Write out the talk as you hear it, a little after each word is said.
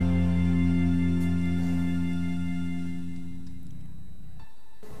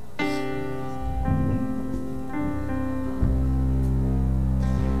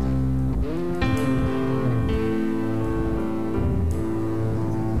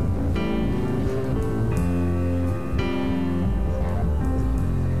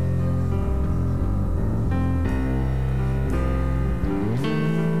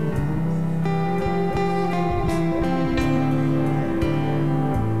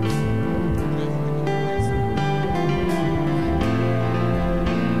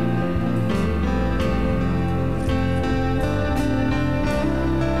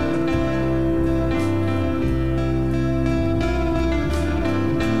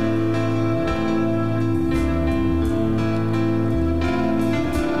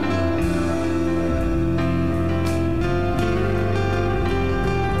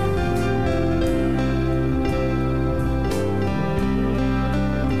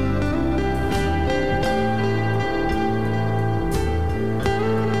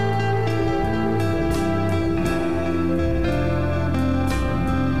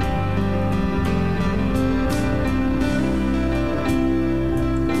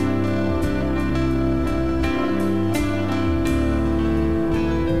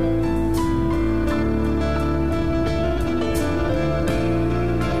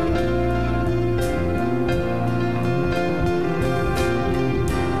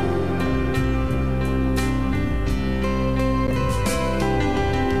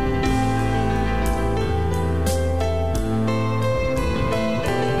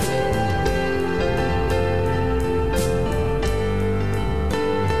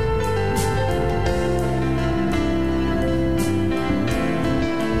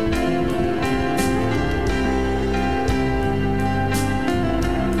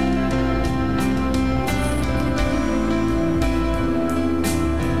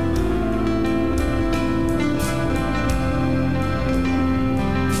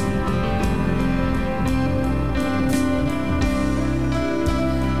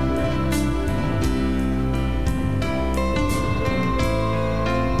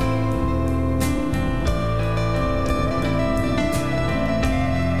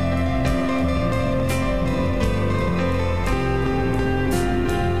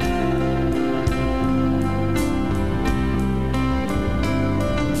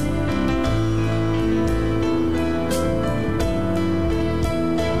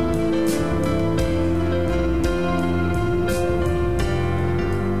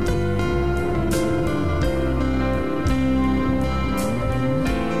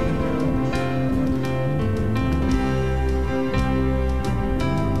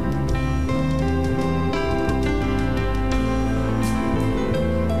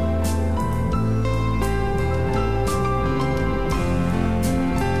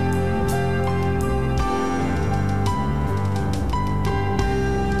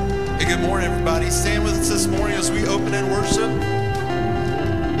Good morning, everybody. Stand with us this morning as we open in worship.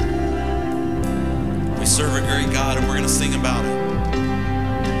 We serve a great God, and we're going to sing about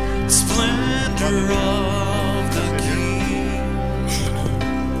it. Splendor of the King,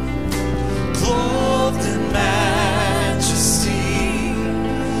 clothed in majesty,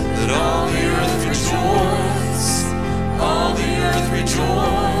 let all the earth rejoice, all the earth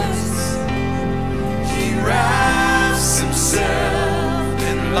rejoice. He wraps himself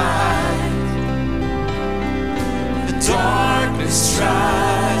in light. Darkness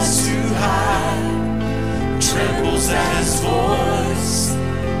tries to hide, trembles at his voice,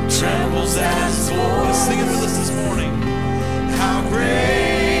 trembles at his voice.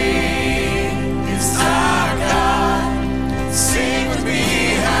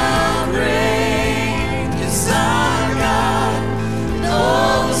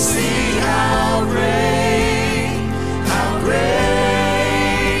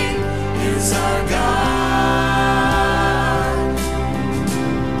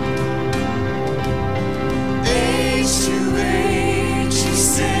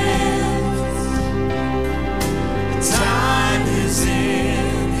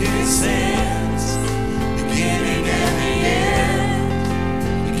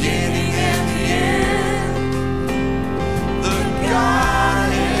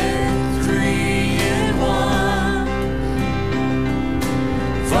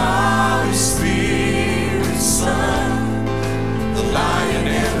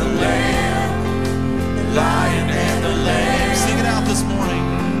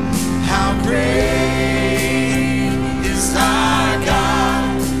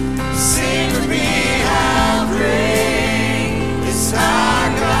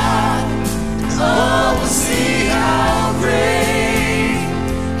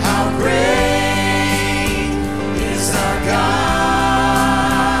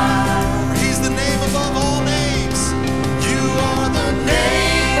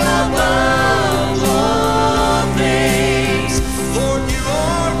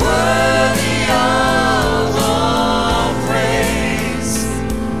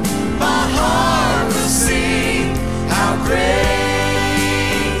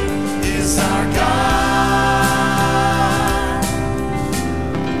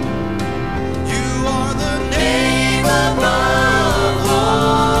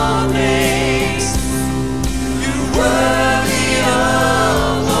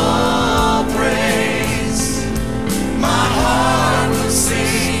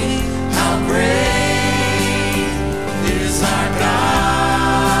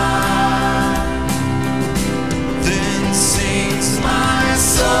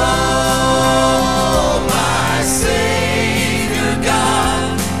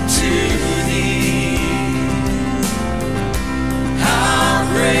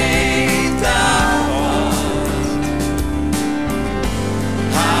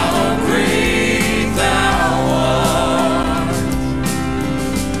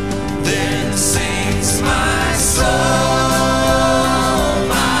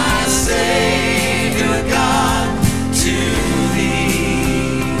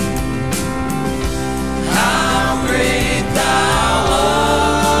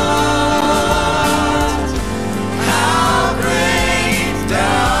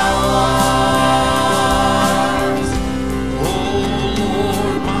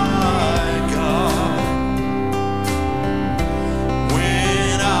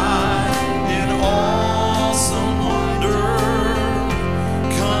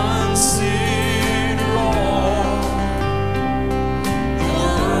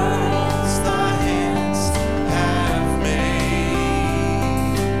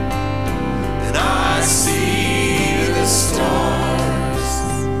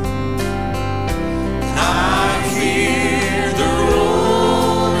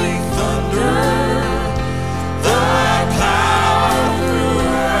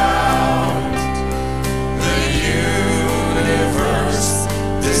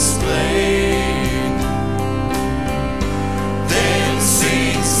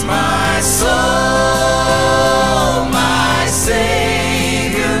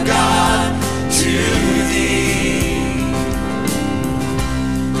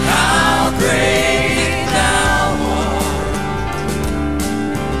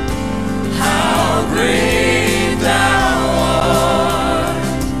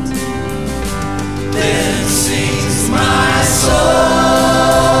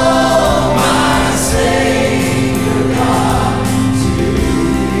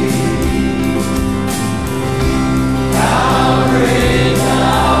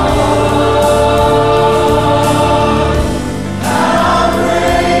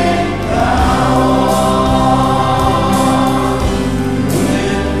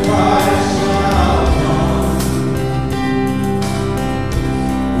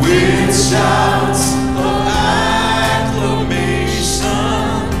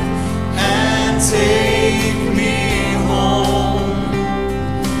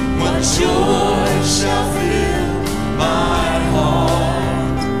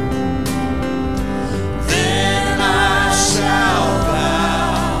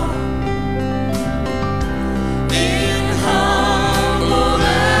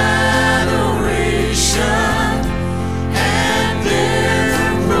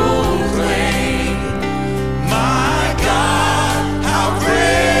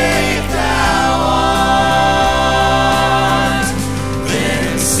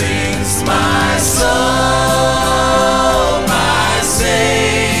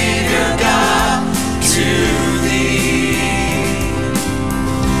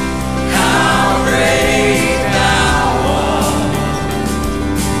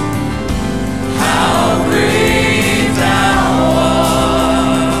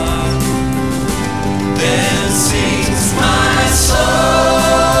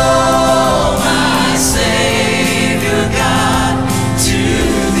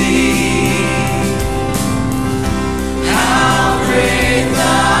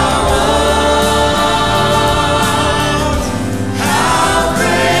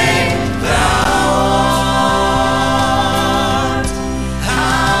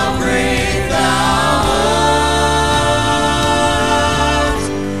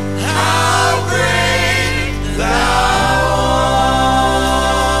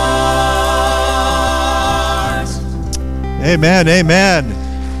 Amen, amen.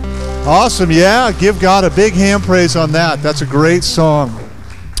 Awesome, yeah. Give God a big hand praise on that. That's a great song.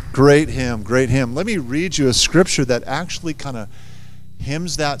 Great hymn, great hymn. Let me read you a scripture that actually kind of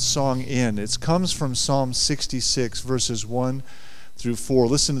hymns that song in. It comes from Psalm 66, verses 1 through 4.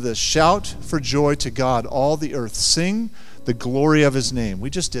 Listen to this. Shout for joy to God, all the earth. Sing the glory of his name. We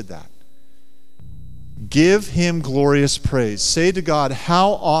just did that. Give him glorious praise. Say to God,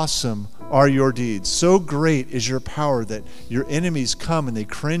 how awesome are your deeds. So great is your power that your enemies come and they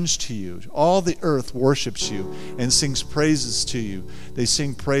cringe to you. All the earth worships you and sings praises to you. They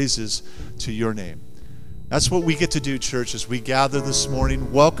sing praises to your name. That's what we get to do, church, as we gather this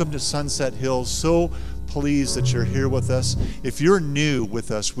morning. Welcome to Sunset Hills. So pleased that you're here with us. If you're new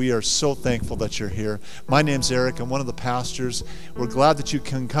with us, we are so thankful that you're here. My name's Eric. I'm one of the pastors. We're glad that you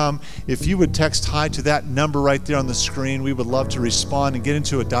can come. If you would text hi to that number right there on the screen, we would love to respond and get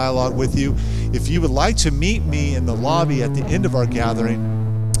into a dialogue with you. If you would like to meet me in the lobby at the end of our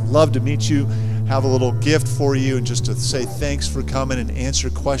gathering, love to meet you, have a little gift for you, and just to say thanks for coming and answer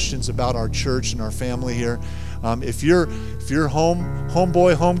questions about our church and our family here. If you're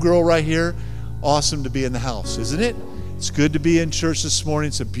homeboy, homegirl right here, awesome to be in the house, isn't it? It's good to be in church this morning.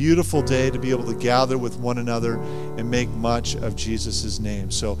 It's a beautiful day to be able to gather with one another and make much of Jesus' name.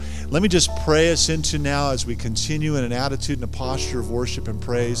 So let me just pray us into now as we continue in an attitude and a posture of worship and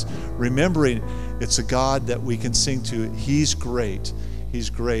praise, remembering it's a God that we can sing to. He's great. He's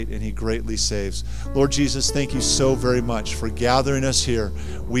great, and he greatly saves. Lord Jesus, thank you so very much for gathering us here.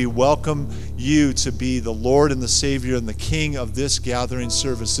 We welcome you to be the Lord and the Savior and the King of this gathering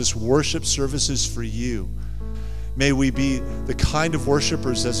service. This worship service is for you. May we be the kind of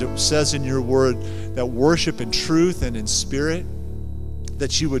worshipers, as it says in your word, that worship in truth and in spirit,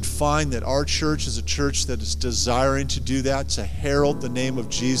 that you would find that our church is a church that is desiring to do that, to herald the name of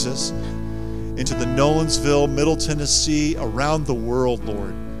Jesus into the Nolensville, Middle Tennessee, around the world,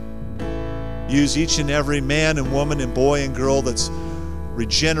 Lord. Use each and every man and woman and boy and girl that's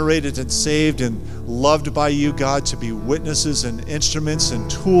regenerated and saved and loved by you, God, to be witnesses and instruments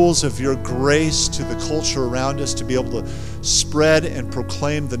and tools of your grace to the culture around us, to be able to spread and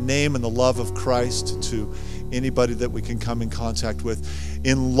proclaim the name and the love of Christ to anybody that we can come in contact with.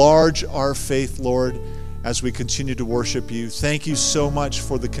 Enlarge our faith, Lord, as we continue to worship you. Thank you so much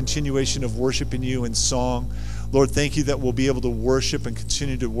for the continuation of worshiping you in song. Lord, thank you that we'll be able to worship and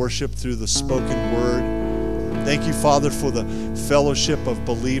continue to worship through the spoken word. Thank you, Father, for the fellowship of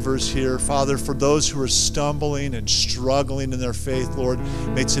believers here. Father, for those who are stumbling and struggling in their faith, Lord,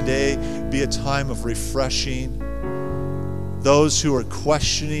 may today be a time of refreshing. Those who are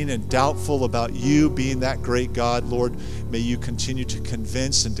questioning and doubtful about you being that great God, Lord, may you continue to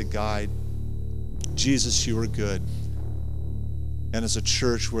convince and to guide. Jesus, you are good. And as a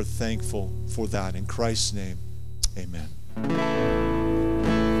church, we're thankful for that. In Christ's name, amen.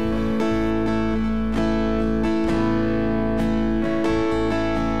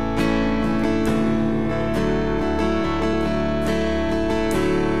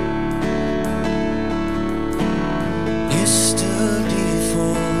 Yesterday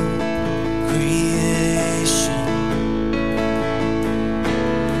before creation,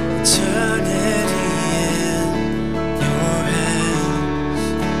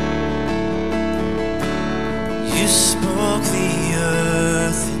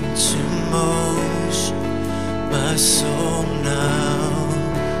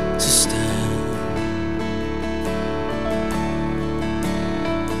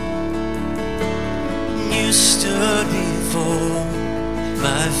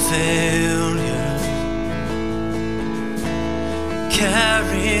 failures,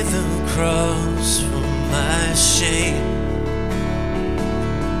 carry the cross for my shame.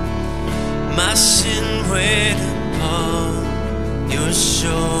 My sin weighed upon your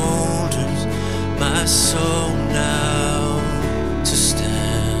shoulders, my soul now to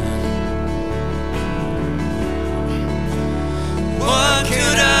stand. What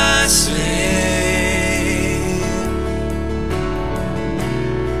could I say?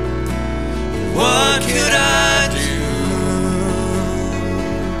 What could I do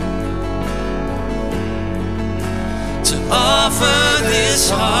to offer this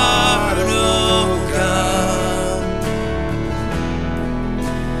heart, oh God,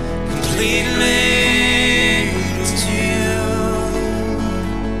 completely to you?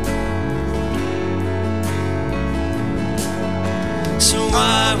 So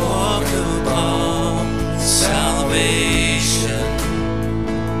I walk upon salvation,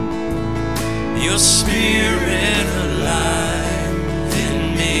 your spirit alive in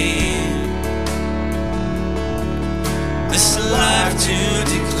me, this life to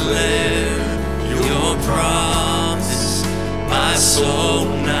declare your promise, my soul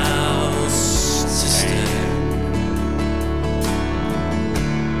now sustain.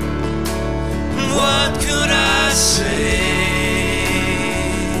 What could I say?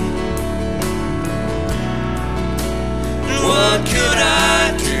 What could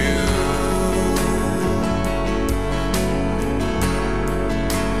I do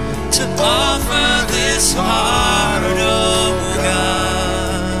to offer this heart, oh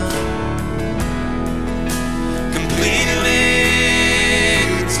God, completely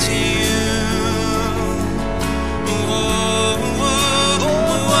to you? Oh,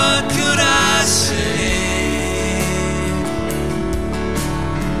 what could I say?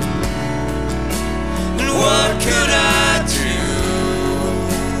 And what could I do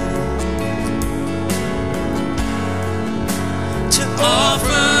to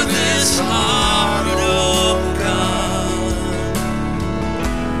offer this heart, oh God,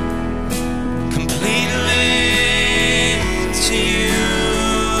 completely to you?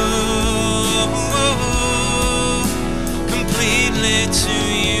 Completely to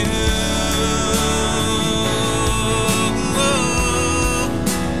you.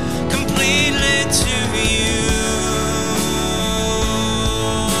 Completely to you.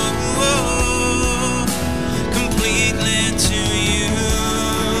 Completely to you.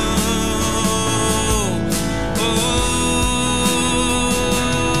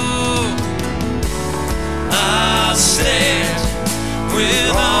 I'll stand with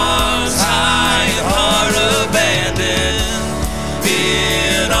arms high and heart abandoned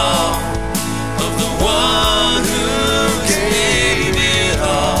in awe of the one who gave it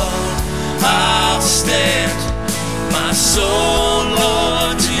all. I'll stand, my soul,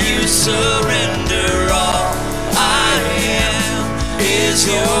 Lord, to you surrender all. I am is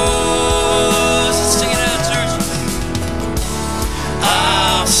yours. Let's sing it out, church.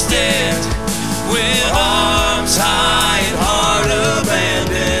 I'll stand with arms high and heart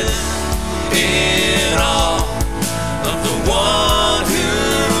abandoned in awe of the one who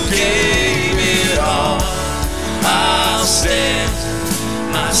gave it all. I'll stand,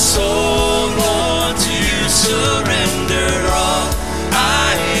 my soul, Lord, to you surrender all.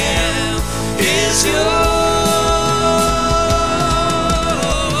 I am is yours.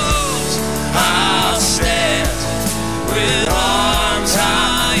 I'll stand with arms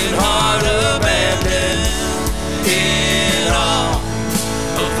high and heart abandoned in awe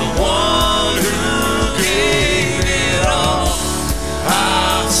of the one who gave it all.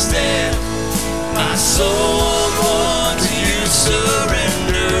 I'll stand, my soul, Lord, to you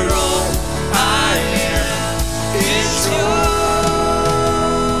surrender all. I am is yours.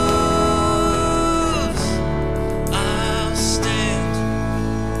 I'll stand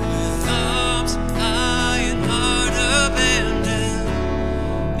with arms high and heart abandoned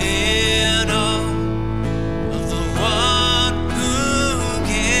in awe of the one who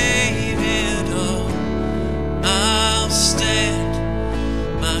gave it all. I'll stand,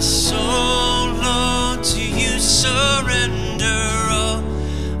 my soul, Lord, to you surrender all.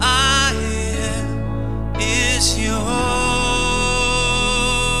 I am is yours.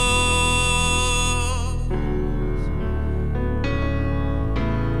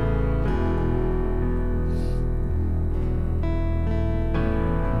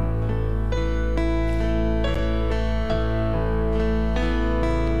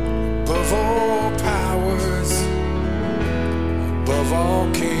 Above all powers, above all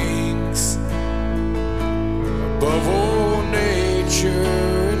kings, above all nature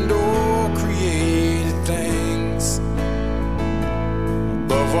and all created things,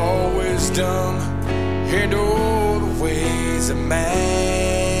 above all wisdom and all the ways of man.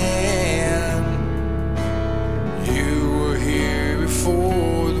 You were here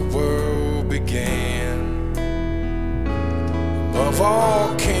before the world began. Above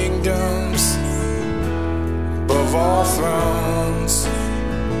all kingdoms, above all thrones,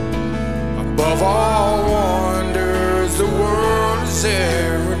 above all wonders the world has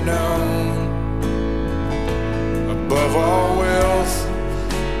ever known, above all wealth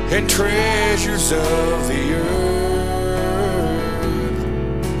and treasures of the earth,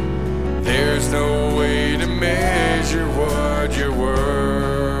 there's no way to measure what you're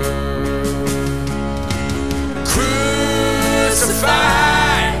worth. Crucified,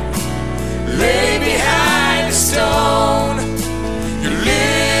 lay behind a stone, you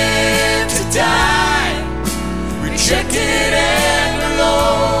live to die, rejected and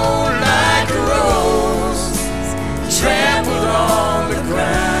alone, like a rose trampled on the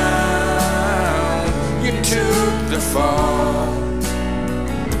ground. You took the fall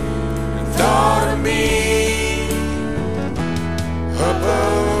and thought of me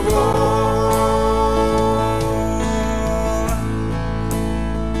above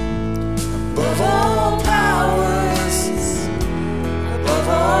all powers, above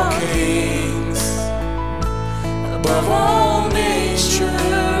all kings, above all nature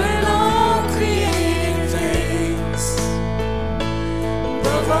and all created things,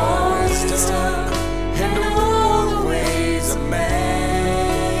 above all wisdom and all the ways of man.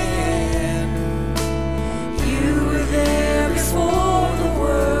 You were there before the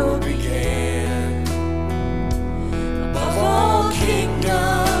world began. Above all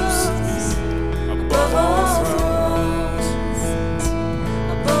kingdoms, above all thrones,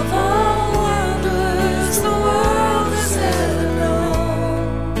 above all wonders the world has ever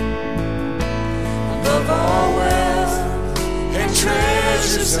known, above all wealth and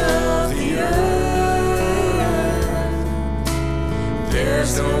treasures of the earth,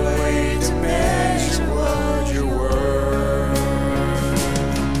 there's no way to measure what you're worth.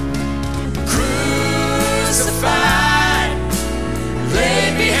 Crucified,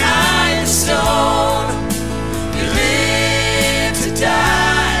 laid behind the stone, you live to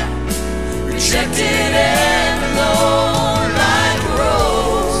die, rejected and alone, like a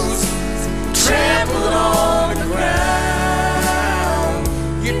rose trampled on the ground.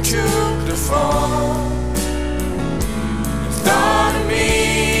 You took the fall and thought of me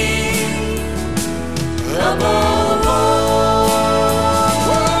above all.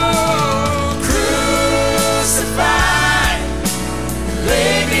 Crucified,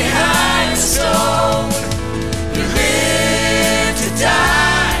 lay behind the stone, you live to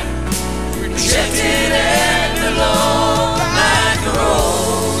die, rejected and alone, like a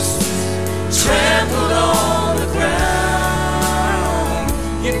rose trampled on the ground.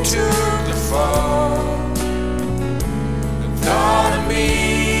 You took the fall and thought of me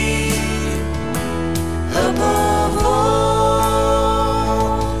above all,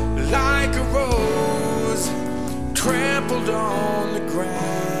 like a rose trampled on the ground.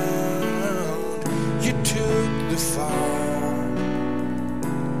 You took the fall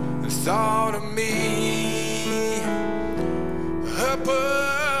and thought of me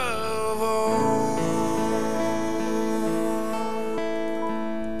above all.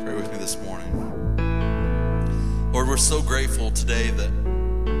 Pray with me this morning. Lord, we're so grateful today that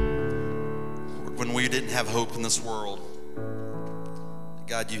Lord, when we didn't have hope in this world,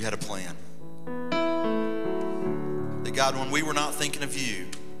 God, you had a plan. That God, when we were not thinking of you,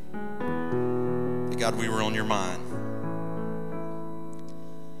 that God, we were on your mind.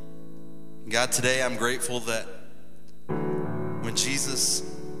 God, today I'm grateful that when Jesus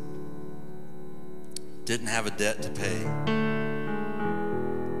didn't have a debt to pay,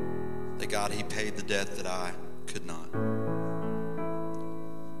 that God, he paid the debt that I could not.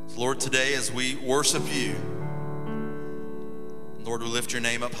 So Lord, today as we worship you, Lord, we lift your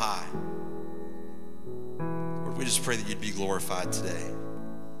name up high. Lord, we just pray that you'd be glorified today.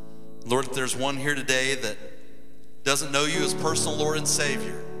 Lord, if there's one here today that doesn't know you as personal Lord and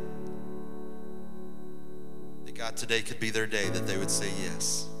Savior, that God, today could be their day that they would say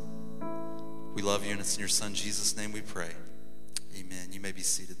yes. We love you, and it's in your Son Jesus' name we pray. Amen. You may be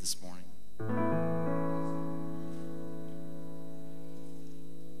seated this morning.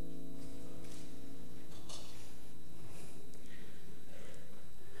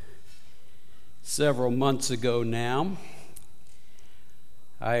 Several months ago now,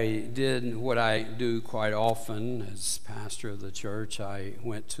 I did what I do quite often as pastor of the church. I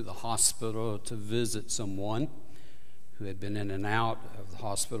went to the hospital to visit someone who had been in and out of the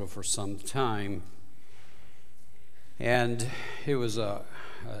hospital for some time. And it was a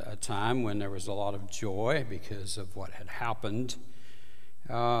time when there was a lot of joy because of what had happened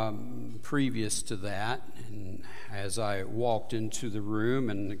previous to that. And as I walked into the room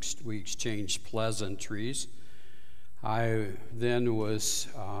and we exchanged pleasantries, I then was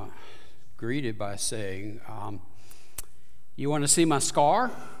greeted by saying, "You want to see my scar?"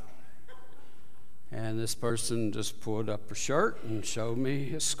 And this person just pulled up a shirt and showed me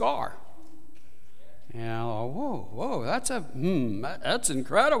his scar. And I thought, whoa, that's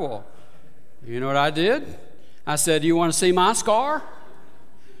incredible. You know what I did? I said, "You want to see my scar?"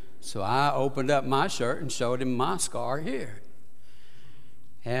 So I opened up my shirt and showed him my scar here.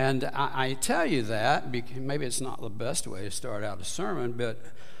 And I tell you that, because maybe it's not the best way to start out a sermon, but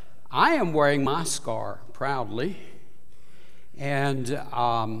I am wearing my scar proudly. And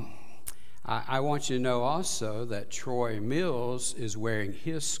I want you to know also that Troy Mills is wearing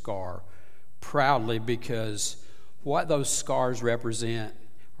his scar proudly, because what those scars represent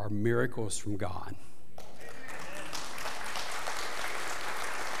are miracles from God.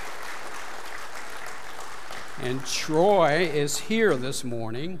 And Troy is here this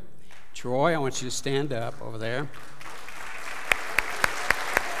morning. Troy, I want you to stand up over there.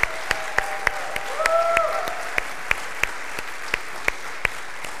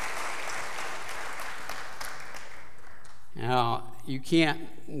 Now, you can't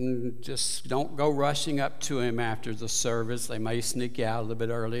don't go rushing up to him after the service. They may sneak out a little bit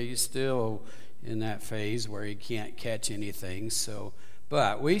early. He's still in that phase where he can't catch anything. So,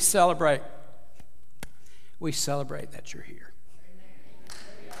 but we celebrate that you're here.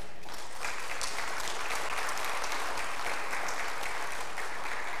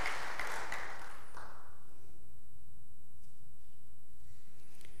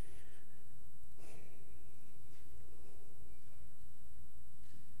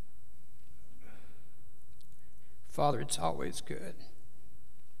 Father, it's always good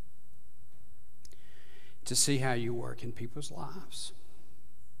to see how you work in people's lives.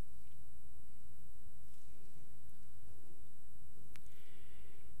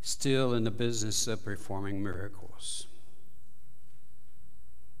 Still in the business of performing miracles.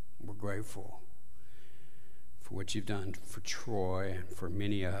 We're grateful for what you've done for Troy and for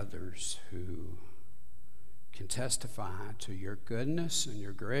many others who can testify to your goodness and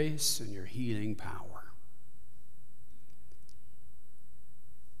your grace and your healing power.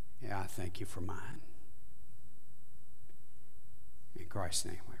 Yeah, I thank you for mine. In Christ's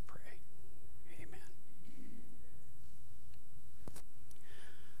name I pray. Amen.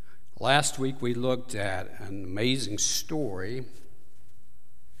 Last week we looked at an amazing story,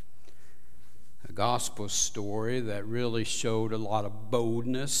 a gospel story that really showed a lot of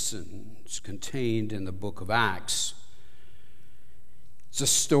boldness, and it's contained in the book of Acts. It's a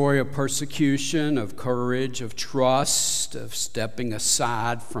story of persecution, of courage, of trust, of stepping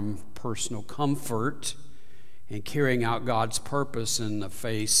aside from personal comfort and carrying out God's purpose in the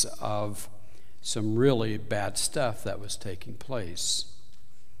face of some really bad stuff that was taking place.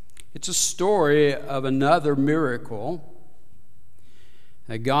 It's a story of another miracle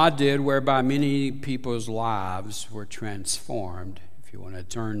that God did whereby many people's lives were transformed. If you want to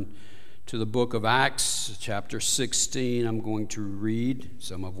turn to the book of Acts, chapter 16, I'm going to read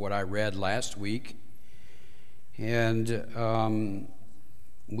some of what I read last week. And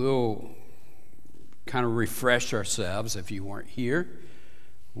we'll kind of refresh ourselves, if you weren't here,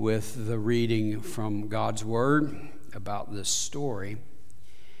 with the reading from God's Word about this story.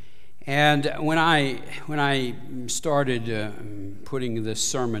 And when I started putting this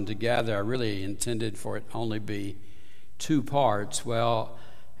sermon together, I really intended for it only be 2 parts. Well,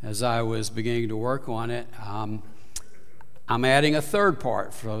 as I was beginning to work on it, I'm adding a 3rd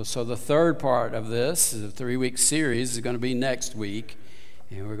part. So the 3rd part of this, the 3-week series, is going to be next week.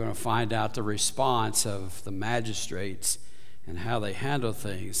 And we're going to find out the response of the magistrates and how they handle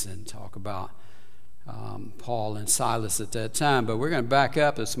things, and talk about Paul and Silas at that time. But we're going to back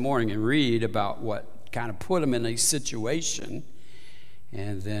up this morning and read about what kind of put them in a situation,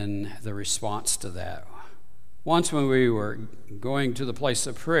 and then the response to that. Once when we were going to the place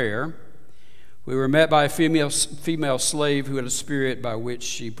of prayer, we were met by a female slave who had a spirit by which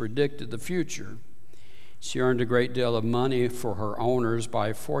she predicted the future. She earned a great deal of money for her owners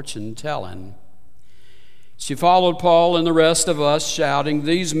by fortune telling. She followed Paul and the rest of us, shouting,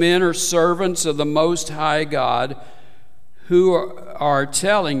 "These men are servants of the Most High God who are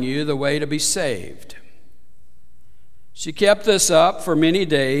telling you the way to be saved." She kept this up for many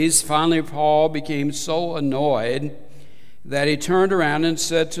days. Finally, Paul became so annoyed that he turned around and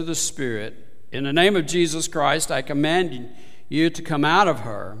said to the spirit, "In the name of Jesus Christ, I command you to come out of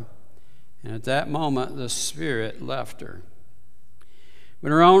her." And at that moment, the spirit left her.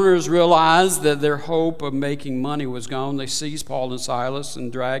 When her owners realized that their hope of making money was gone, they seized Paul and Silas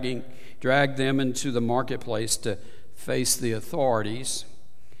and dragged them into the marketplace to face the authorities.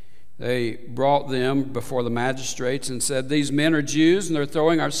 They brought them before the magistrates and said, "These men are Jews, and they're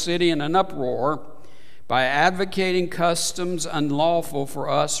throwing our city in an uproar by advocating customs unlawful for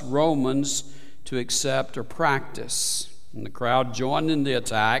us Romans to accept or practice." And the crowd joined in the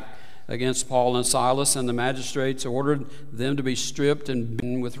attack against Paul and Silas, and the magistrates ordered them to be stripped and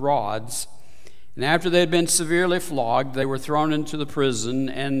beaten with rods. And after they had been severely flogged, they were thrown into the prison,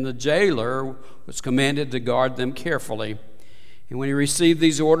 and the jailer was commanded to guard them carefully. And when he received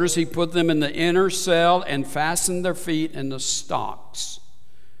these orders, he put them in the inner cell and fastened their feet in the stocks.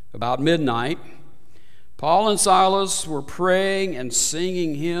 About midnight, Paul and Silas were praying and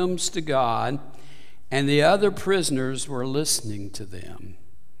singing hymns to God, and the other prisoners were listening to them.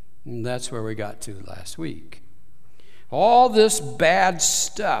 And that's where we got to last week. All this bad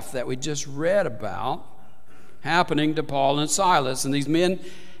stuff that we just read about happening to Paul and Silas. And these men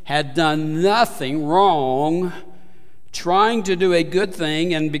had done nothing wrong, trying to do a good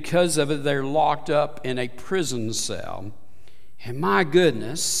thing, and because of it, they're locked up in a prison cell. And my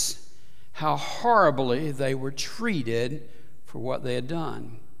goodness, how horribly they were treated for what they had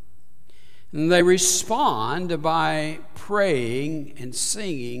done. And they respond by praying and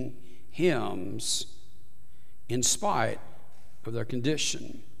singing hymns in spite of their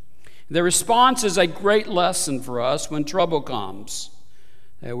condition. Their response is a great lesson for us when trouble comes,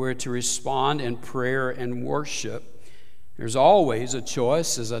 that we're to respond in prayer and worship. There's always a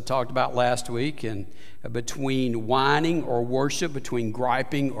choice, as I talked about last week, between whining or worship, between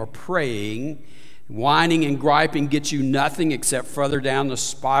griping or praying. Whining and griping gets you nothing except further down the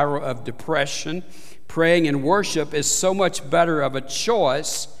spiral of depression. Praying and worship is so much better of a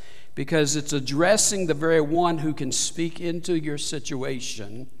choice because it's addressing the very one who can speak into your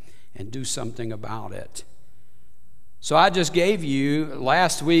situation and do something about it. So I just gave you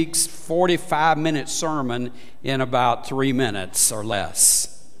last week's 45-minute sermon in about 3 minutes or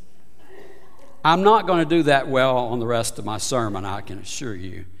less. I'm not going to do that well on the rest of my sermon, I can assure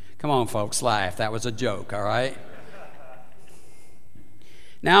you. Come on, folks, laugh. That was a joke, all right?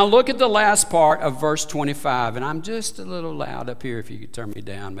 Now look at the last part of verse 25, and I'm just a little loud up here if you could turn me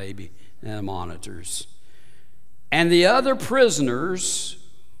down maybe in the monitors. And the other prisoners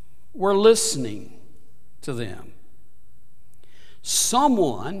were listening to them.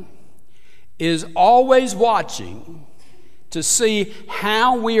 Someone is always watching to see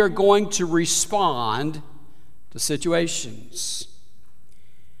how we are going to respond to situations.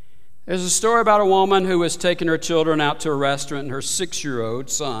 There's a story about a woman who was taking her children out to a restaurant, and her 6-year-old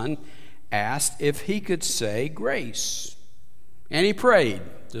son asked if he could say grace. And he prayed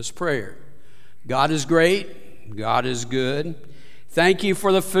this prayer: God is great, God is good. Thank you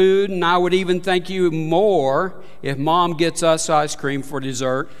for the food, and I would even thank you more if Mom gets us ice cream for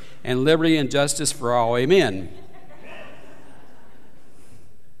dessert, and liberty and justice for all. Amen.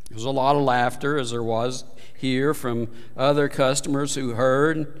 There was a lot of laughter, as there was here from other customers who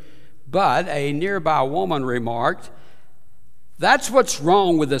heard. But a nearby woman remarked, "That's what's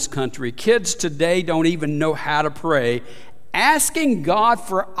wrong with this country. Kids today don't even know how to pray. Asking God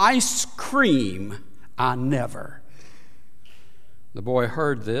for ice cream, I never." The boy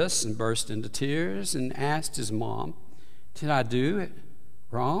heard this and burst into tears and asked his mom, "Did I do it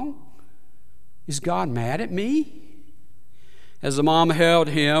wrong? Is God mad at me?" As the mom held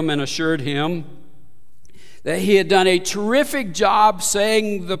him and assured him that he had done a terrific job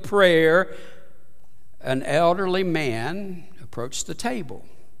saying the prayer, an elderly man approached the table.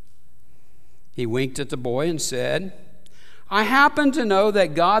 He winked at the boy and said, "I happen to know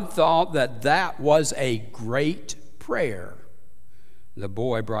that God thought that that was a great prayer." The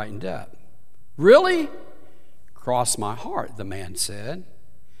boy brightened up. "Really? Cross my heart," the man said.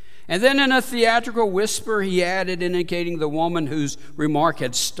 And then in a theatrical whisper, he added, indicating the woman whose remark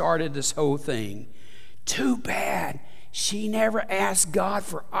had started this whole thing, "Too bad she never asked God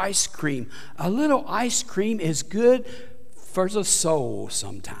for ice cream. A little ice cream is good for the soul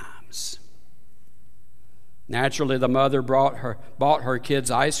sometimes." Naturally, the mother bought her kids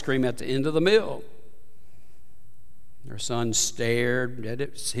ice cream at the end of the meal. Her son stared at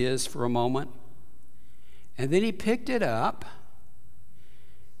his for a moment, and then he picked it up,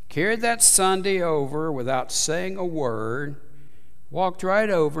 carried that sundae over without saying a word, walked right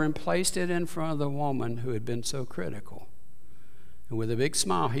over and placed it in front of the woman who had been so critical. And with a big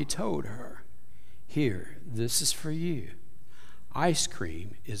smile, he told her, "Here, this is for you. Ice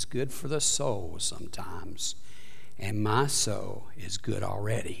cream is good for the soul sometimes, and my soul is good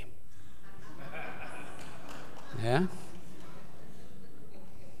already." Yeah?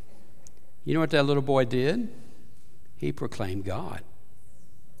 You know what that little boy did? He proclaimed God.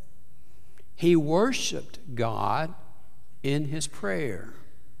 He worshiped God in his prayer.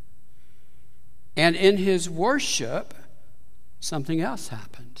 And in his worship, something else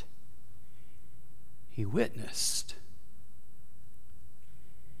happened. He witnessed.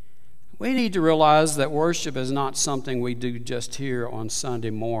 We need to realize that worship is not something we do just here on Sunday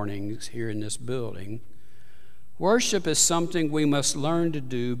mornings here in this building. Worship is something we must learn to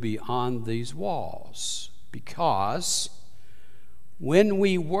do beyond these walls, because when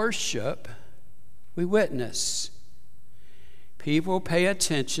we worship, we witness. People pay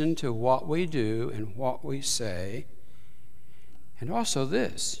attention to what we do and what we say, and also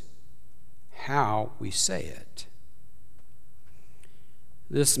this, how we say it.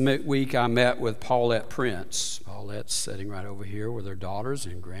 This week I met with Paulette Prince. Paulette's sitting right over here with her daughters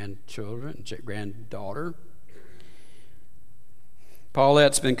and grandchildren, granddaughter.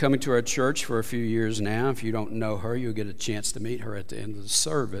 Paulette's been coming to our church for a few years now. If you don't know her, you'll get a chance to meet her at the end of the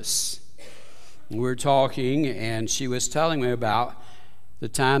service. We were talking, and she was telling me about the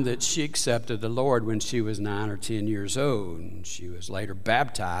time that she accepted the Lord when she was 9 or 10 years old. And she was later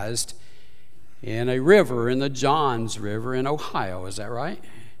baptized in a river, in the Johns River in Ohio. Is that right?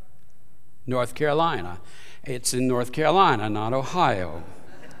 North Carolina. It's in North Carolina, not Ohio.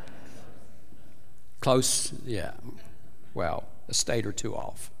 Close, yeah. Well, a state or two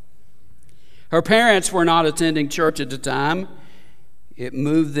off. Her parents were not attending church at the time. It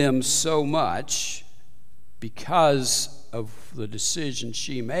moved them so much because of the decision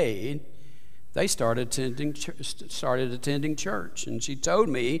she made. They started attending church. And she told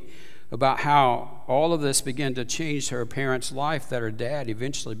me about how all of this began to change her parents' life, that her dad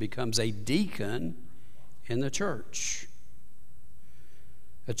eventually becomes a deacon in the church.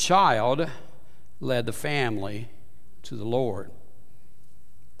 A child led the family to the Lord.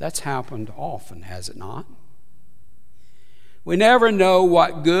 That's happened often, has it not? We never know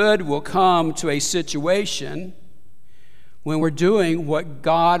what good will come to a situation when we're doing what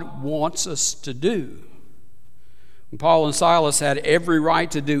God wants us to do. And Paul and Silas had every right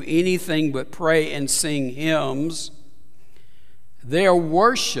to do anything but pray and sing hymns. Their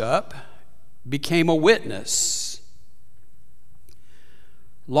worship became a witness.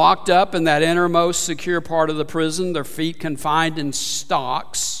 Locked up in that innermost secure part of the prison, their feet confined in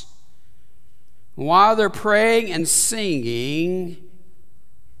stocks. While they're praying and singing,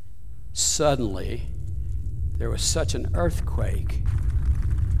 suddenly there was such an earthquake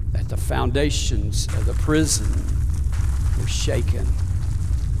that the foundations of the prison were shaken.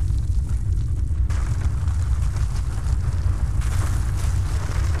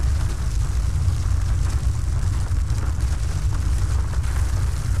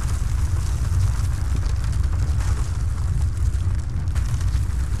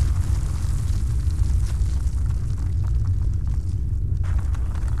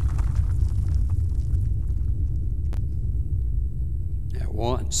 At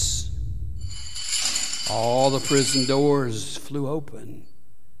once, all the prison doors flew open,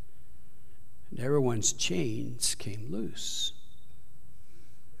 and everyone's chains came loose.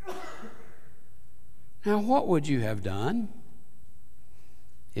 Now, what would you have done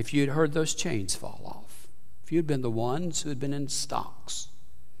if you'd heard those chains fall off? If you'd been the ones who had been in stocks?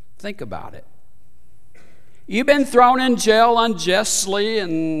 Think about it. You've been thrown in jail unjustly,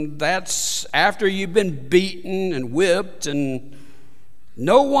 and that's after you've been beaten and whipped, and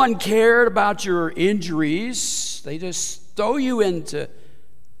no one cared about your injuries. They just throw you into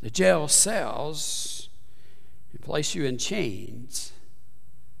the jail cells and place you in chains,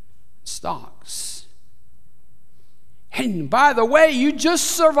 stocks. And by the way, you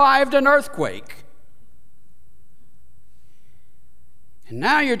just survived an earthquake. And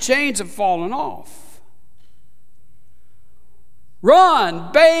now your chains have fallen off.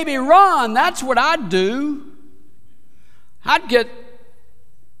 Run, baby, run. That's what I'd do. I'd get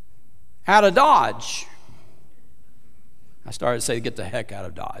out of Dodge. I started to say, get the heck out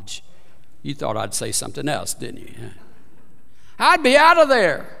of Dodge. You thought I'd say something else, didn't you? I'd be out of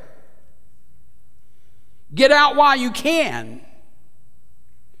there. Get out while you can.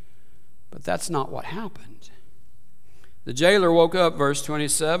 But that's not what happened. The jailer woke up, verse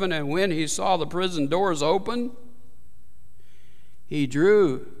 27, and when he saw the prison doors open, he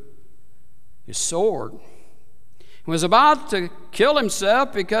drew his sword and was about to kill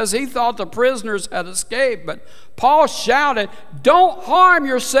himself because he thought the prisoners had escaped. But Paul shouted, "Don't harm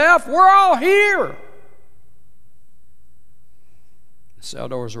yourself, we're all here." The cell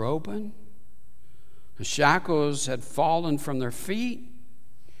doors were open. The shackles had fallen from their feet.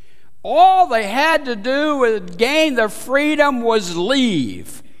 All they had to do to gain their freedom was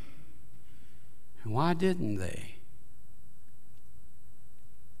leave. And why didn't they?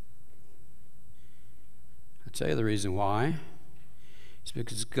 I'll tell you the reason why. It's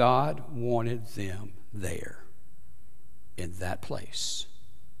because God wanted them there, in that place.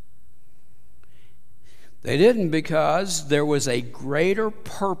 They didn't because there was a greater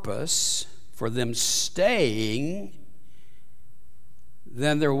purpose for them staying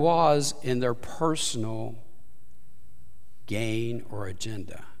than there was in their personal gain or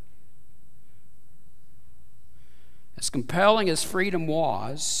agenda. As compelling as freedom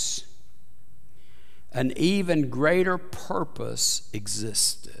was, an even greater purpose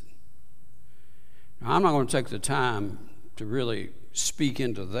existed. Now, I'm not going to take the time to really speak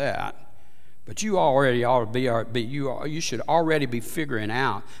into that, but you already ought to be you should already be figuring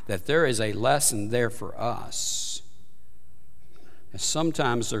out that there is a lesson there for us. And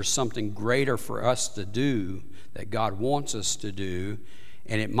sometimes there's something greater for us to do that God wants us to do,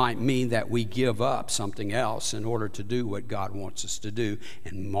 and it might mean that we give up something else in order to do what God wants us to do.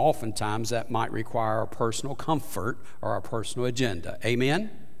 And oftentimes that might require our personal comfort or our personal agenda. Amen?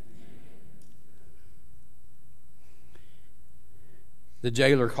 The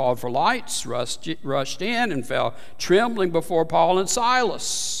jailer called for lights, rushed in, and fell trembling before Paul and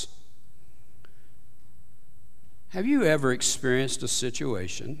Silas. Have you ever experienced a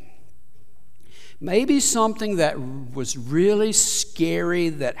situation, maybe something that was really scary,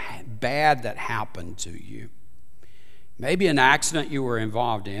 bad that happened to you? Maybe an accident you were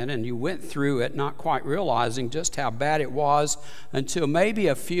involved in, and you went through it not quite realizing just how bad it was until maybe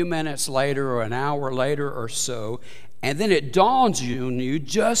a few minutes later or an hour later or so, and then it dawns on you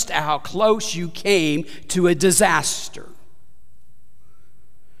just how close you came to a disaster.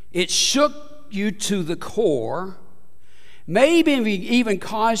 It shook you to the core, maybe even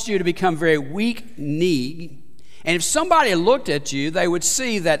caused you to become very weak-kneed. And if somebody looked at you, they would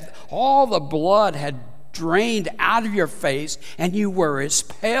see that all the blood had drained out of your face, and you were as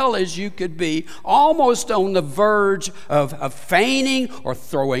pale as you could be, almost on the verge of fainting or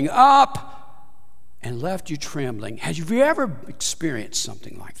throwing up, and left you trembling. Have you ever experienced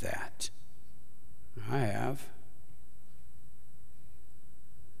something like that? I have.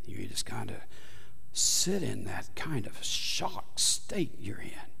 You just kind of sit in that kind of shocked state you're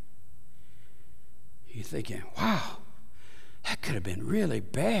in. You're thinking, wow, that could have been really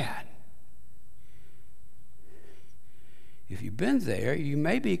bad. If you've been there, you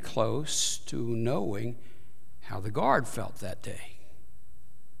may be close to knowing how the guard felt that day.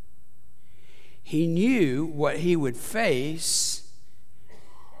 He knew what he would face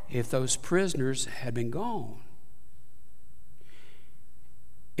if those prisoners had been gone.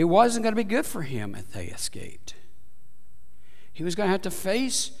 It wasn't going to be good for him if they escaped. He was going to have to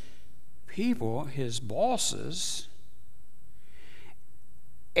face people, his bosses,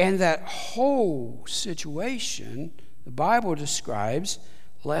 and that whole situation, the Bible describes,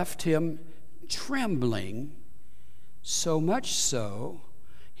 left him trembling, so much so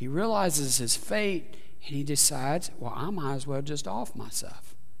he realizes his fate, and he decides, well, I might as well just off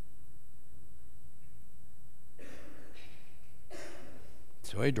myself.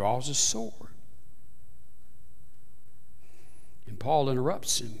 So he draws his sword. And Paul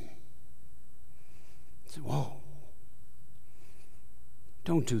interrupts him. He said, whoa,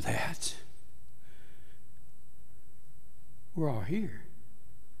 don't do that. We're all here.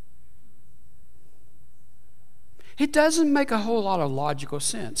 It doesn't make a whole lot of logical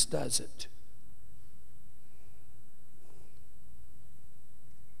sense, does it?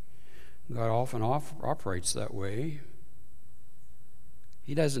 God often operates that way.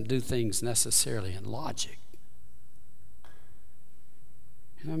 He doesn't do things necessarily in logic.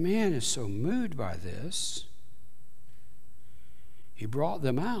 And the man is so moved by this, he brought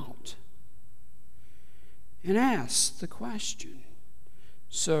them out and asked the question,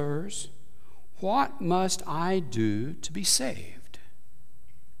 sirs, what must I do to be saved?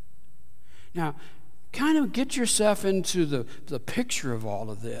 Now, kind of get yourself into the picture of all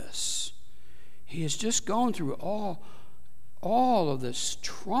of this. He has just gone through all of this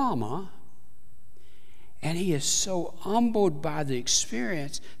trauma, and he is so humbled by the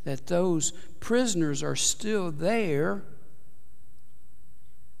experience that those prisoners are still there.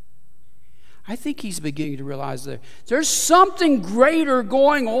 I think he's beginning to realize that there's something greater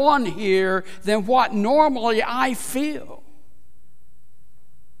going on here than what normally I feel.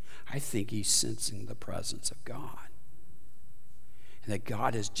 I think he's sensing the presence of God, and that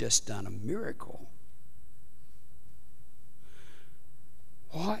God has just done a miracle.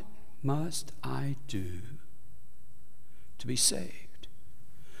 What must I do to be saved?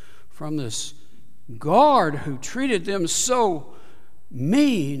 from this guard who treated them so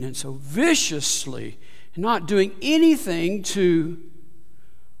mean and so viciously, not doing anything to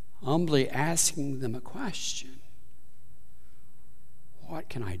humbly asking them a question. What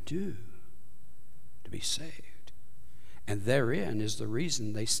can I do to be saved? And therein is the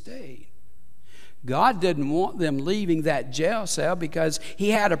reason they stayed. God didn't want them leaving that jail cell because he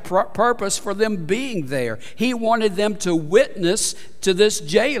had a purpose for them being there. He wanted them to witness to this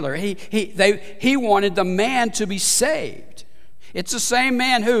jailer. He wanted the man to be saved. It's the same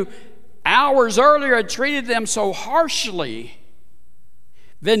man who hours earlier had treated them so harshly,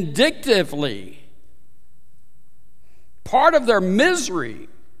 vindictively, part of their misery.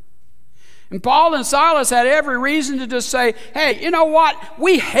 And Paul and Silas had every reason to just say, hey, you know what?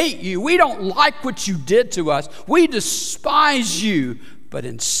 We hate you. We don't like what you did to us. We despise you. But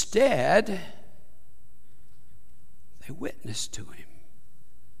instead, they witnessed to him.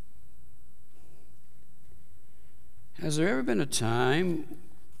 Has there ever been a time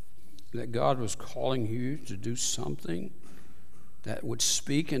that God was calling you to do something that would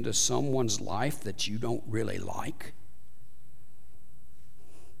speak into someone's life that you don't really like?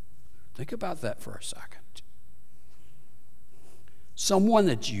 Think about that for a second. Someone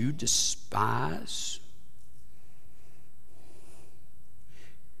that you despise,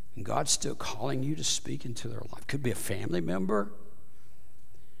 and God's still calling you to speak into their life. Could be a family member.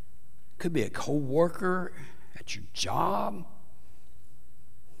 Could be a co-worker at your job.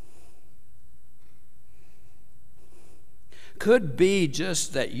 Could be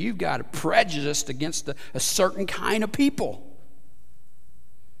just that you've got a prejudice against a certain kind of people.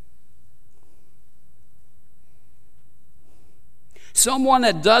 Someone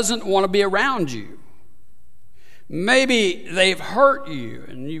that doesn't want to be around you. Maybe they've hurt you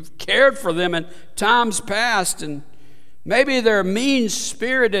and you've cared for them in times past, and maybe they're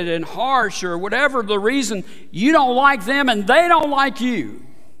mean-spirited and harsh, or whatever the reason, you don't like them and they don't like you.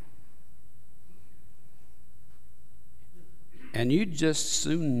 And you just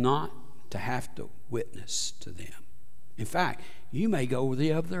soon not to have to witness to them. In fact, you may go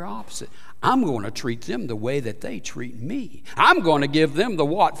the other opposite. I'm going to treat them the way that they treat me. I'm going to give them the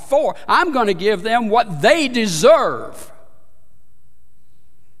what for. I'm going to give them what they deserve.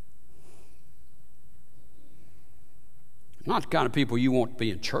 Not the kind of people you want to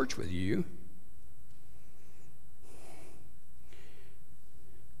be in church with you.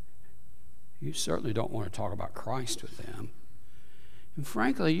 You certainly don't want to talk about Christ with them. And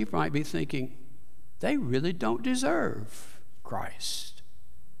frankly, you might be thinking, they really don't deserve Christ.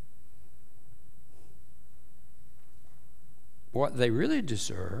 What they really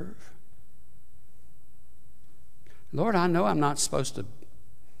deserve, Lord, I know I'm not supposed to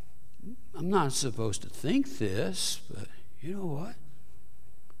think this, but you know what?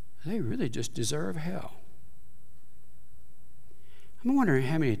 They really just deserve hell. I'm wondering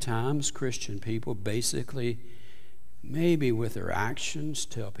how many times Christian people basically, maybe with their actions,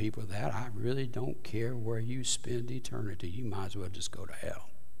 tell people that I really don't care where you spend eternity. You might as well just go to hell.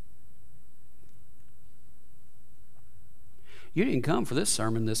 You didn't come for this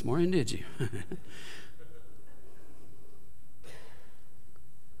sermon this morning, did you?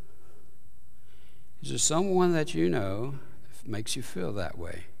 Is there someone that you know that makes you feel that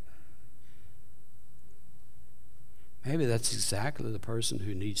way? Maybe that's exactly the person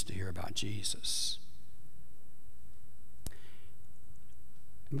who needs to hear about Jesus.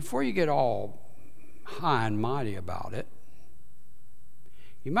 And before you get all high and mighty about it,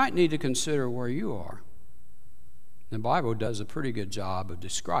 you might need to consider where you are. The Bible does a pretty good job of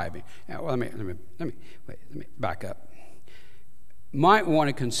describing. Well, let me back up. Might want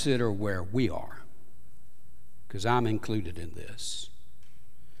to consider where we are, because I'm included in this.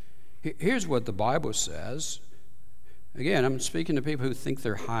 Here's what the Bible says. Again, I'm speaking to people who think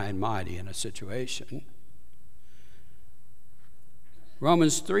they're high and mighty in a situation.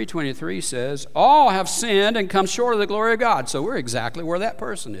 Romans 3:23 says, all have sinned and come short of the glory of God. So we're exactly where that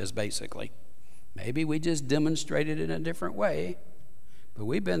person is, basically. Maybe we just demonstrated it in a different way, but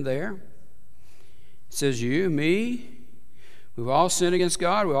we've been there. It says you, me, we've all sinned against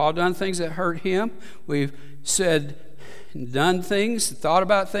God. We've all done things that hurt him. We've said and done things, thought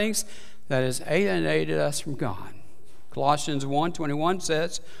about things that has alienated us from God. Colossians 1:21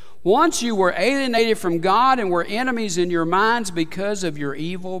 says, once you were alienated from God and were enemies in your minds because of your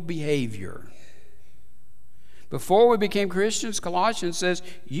evil behavior. Before we became Christians, Colossians says,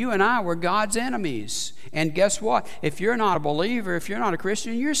 you and I were God's enemies. And guess what? If you're not a believer, if you're not a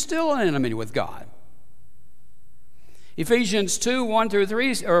Christian, you're still an enemy with God. Ephesians 2, 1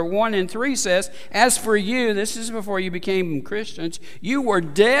 and 3 says, as for you, this is before you became Christians, you were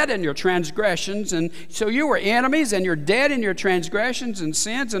dead in your transgressions, and so you were enemies, and you're dead in your transgressions and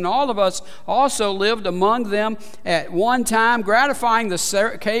sins, and all of us also lived among them at one time, gratifying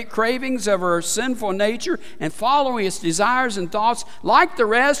the cravings of our sinful nature and following its desires and thoughts. Like the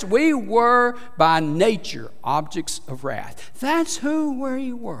rest, we were by nature objects of wrath. That's who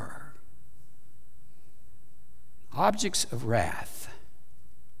we were. Objects of wrath.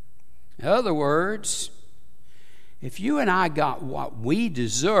 In other words, if you and I got what we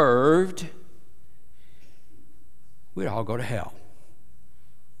deserved, we'd all go to hell.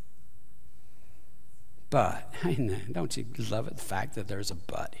 But, don't you love it, the fact that there's a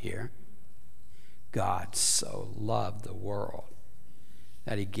but here? God so loved the world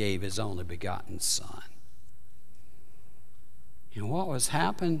that he gave his only begotten Son. And what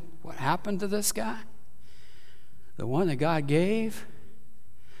happened to this guy? The one that God gave,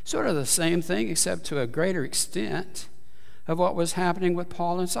 sort of the same thing, except to a greater extent of what was happening with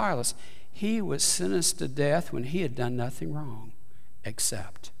Paul and Silas. He was sentenced to death when he had done nothing wrong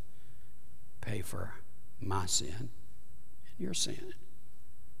except pay for my sin and your sin.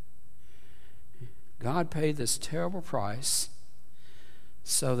 God paid this terrible price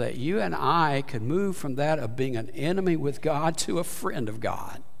so that you and I could move from that of being an enemy with God to a friend of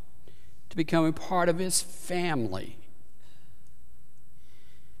God, to becoming part of his family.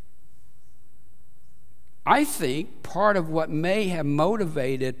 I think part of what may have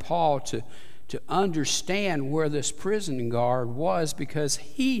motivated Paul to understand where this prison guard was, because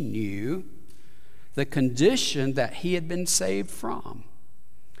he knew the condition that he had been saved from.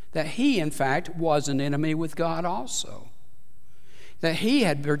 That he, in fact, was an enemy with God also. That he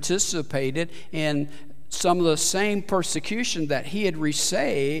had participated in some of the same persecution that he had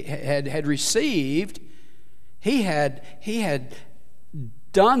received. He had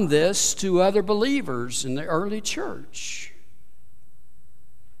done this to other believers in the early church.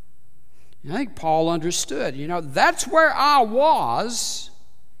 I think Paul understood, that's where I was,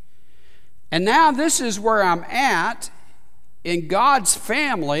 and now this is where I'm at in God's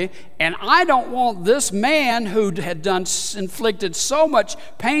family, and I don't want this man who had inflicted so much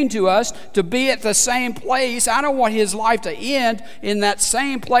pain to us to be at the same place. I don't want his life to end in that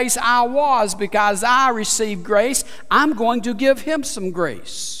same place I was, because I received grace. I'm going to give him some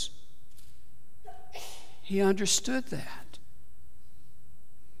grace. He understood that.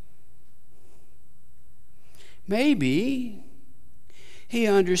 Maybe he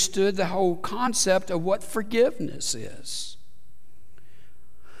understood the whole concept of what forgiveness is.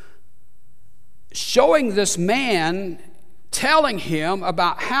 Showing this man, telling him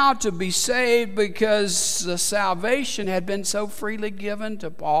about how to be saved, because the salvation had been so freely given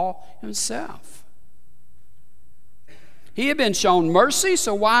to Paul himself. He had been shown mercy,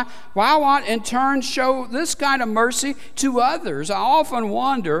 so why not in turn show this kind of mercy to others? I often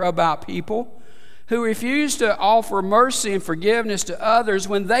wonder about people who refuse to offer mercy and forgiveness to others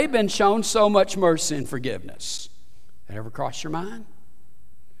when they've been shown so much mercy and forgiveness. That ever cross your mind?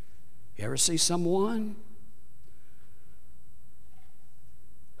 You ever see someone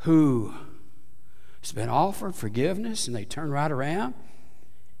who has been offered forgiveness and they turn right around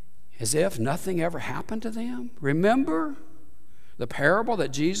as if nothing ever happened to them? Remember the parable that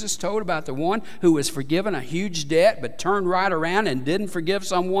Jesus told about the one who was forgiven a huge debt but turned right around and didn't forgive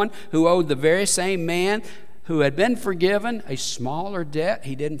someone who owed the very same man who had been forgiven a smaller debt?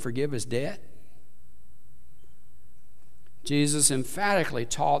 He didn't forgive his debt. Jesus emphatically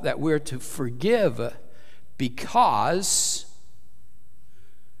taught that we're to forgive because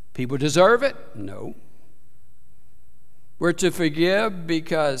people deserve it? No. We're to forgive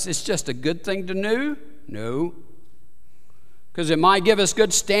because it's just a good thing to do? No. Because it might give us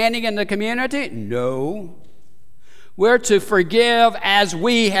good standing in the community? No. We're to forgive as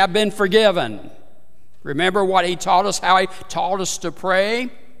we have been forgiven. Remember what he taught us, how he taught us to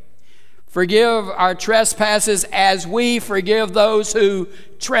pray? Forgive our trespasses as we forgive those who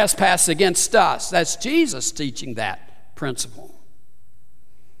trespass against us. That's Jesus teaching that principle.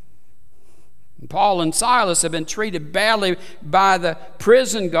 And Paul and Silas have been treated badly by the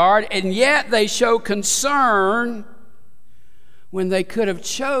prison guard, and yet they show concern when they could have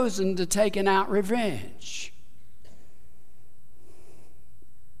chosen to take out revenge.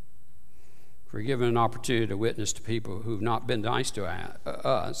 If we're given an opportunity to witness to people who've not been nice to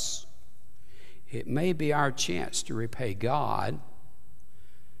us, it may be our chance to repay God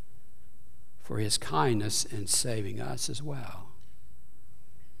for his kindness in saving us as well.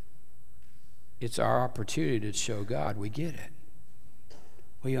 It's our opportunity to show God we get it.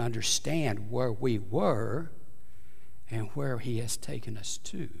 We understand where we were and where He has taken us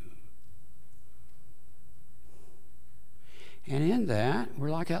to. And in that, we're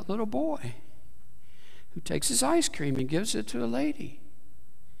like that little boy who takes his ice cream and gives it to a lady.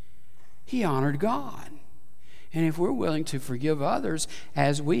 He honored God. And if we're willing to forgive others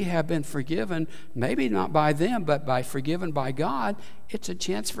as we have been forgiven, maybe not by them, but forgiven by God, it's a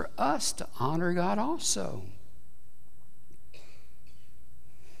chance for us to honor God also.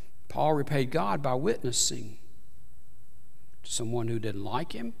 Paul repaid God by witnessing to someone who didn't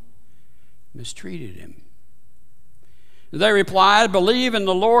like him, mistreated him. They replied, believe in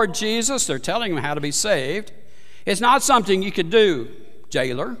the Lord Jesus. They're telling him how to be saved. It's not something you could do,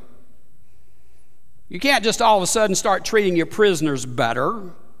 jailer. You can't just all of a sudden start treating your prisoners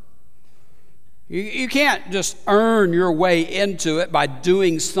better. You can't just earn your way into it by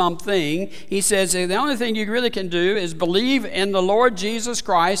doing something. He says the only thing you really can do is believe in the Lord Jesus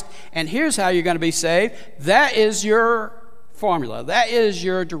Christ, and here's how you're going to be saved. That is your formula. That is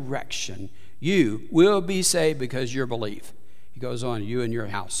your direction. You will be saved because you believe. He goes on, you and your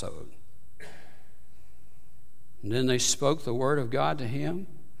household. And then they spoke the word of God to him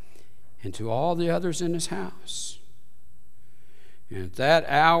and to all the others in his house. And at that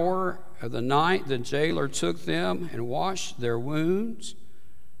hour of the night, the jailer took them and washed their wounds.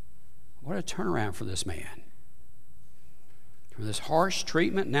 What a turnaround for this man. From this harsh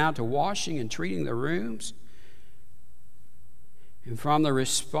treatment now to washing and treating the wounds. And from the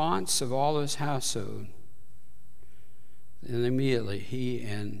response of all his household, then immediately he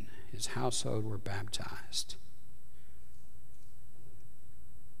and his household were baptized.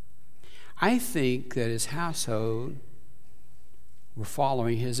 I think that his household were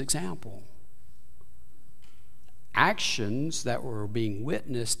following his example. Actions that were being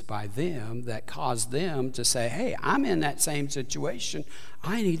witnessed by them that caused them to say, hey, I'm in that same situation.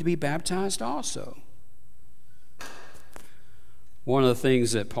 I need to be baptized also. One of the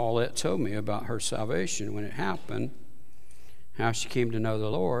things that Paulette told me about her salvation when it happened, how she came to know the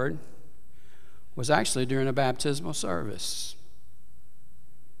Lord, was actually during a baptismal service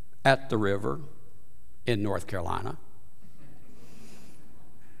at the river in North Carolina.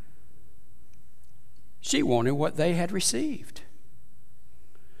 She wanted what they had received.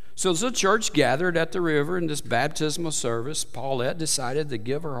 So as the church gathered at the river in this baptismal service, Paulette decided to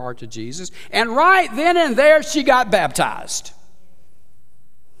give her heart to Jesus, and right then and there she got baptized.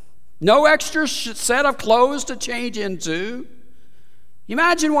 No extra set of clothes to change into.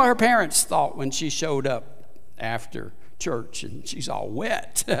 Imagine what her parents thought when she showed up after church and she's all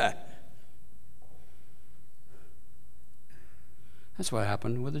wet. That's what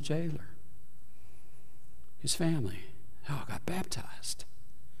happened with the jailer. His family got baptized.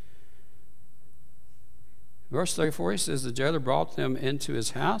 Verse 34, he says, the jailer brought them into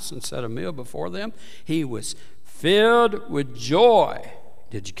his house and set a meal before them. He was filled with joy.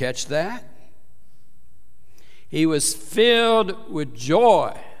 Did you catch that? He was filled with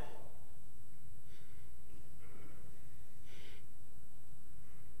joy.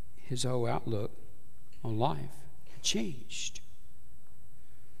 His whole outlook on life had changed.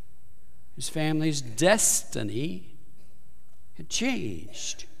 His family's destiny had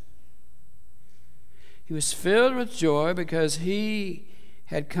changed. He was filled with joy because he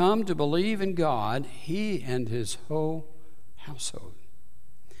had come to believe in God, he and his whole household.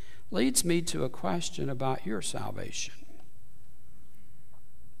 Leads me to a question about your salvation.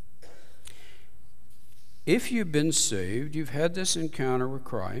 If you've been saved, you've had this encounter with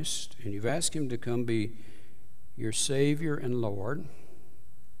Christ, and you've asked him to come be your Savior and Lord,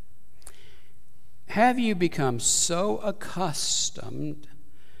 have you become so accustomed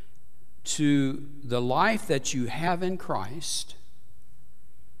to the life that you have in Christ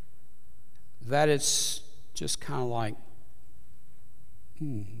that it's just kind of like,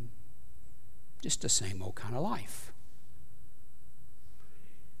 just the same old kind of life?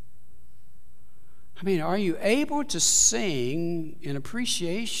 I mean, are you able to sing in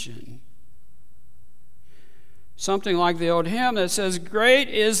appreciation something like the old hymn that says, great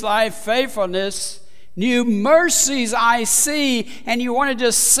is thy faithfulness, new mercies I see, and you want to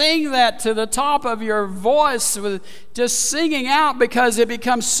just sing that to the top of your voice, with just singing out, because it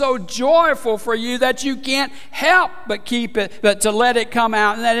becomes so joyful for you that you can't help but keep it, but to let it come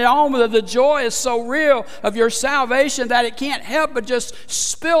out. And that the joy is so real of your salvation that it can't help but just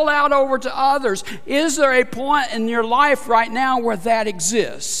spill out over to others. Is there a point in your life right now where that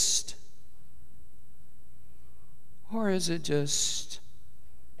exists? Or is it just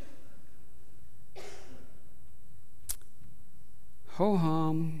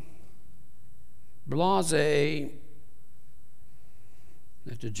ho-hum, blasé,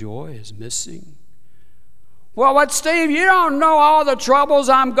 that the joy is missing? Well, but Steve, you don't know all the troubles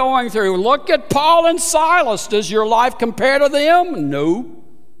I'm going through. Look at Paul and Silas. Does your life compare to them? No.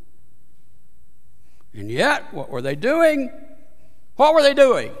 And yet, what were they doing? What were they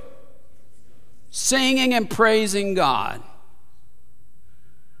doing? Singing and praising God.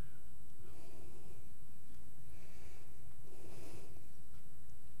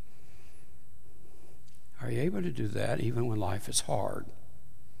 Are you able to do that even when life is hard?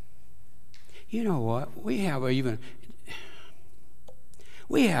 You know what? We have a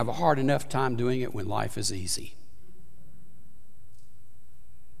hard enough time doing it when life is easy.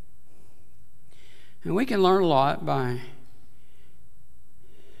 And we can learn a lot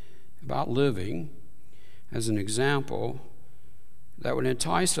about living as an example that would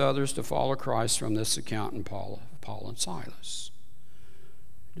entice others to follow Christ from this account in Paul and Silas.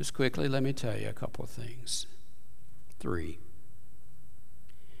 Just quickly, let me tell you a couple of things. 3.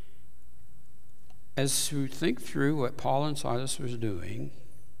 As we think through what Paul and Silas was doing,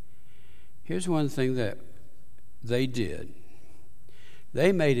 here's one thing that they did.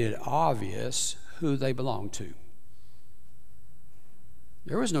 They made it obvious who they belonged to.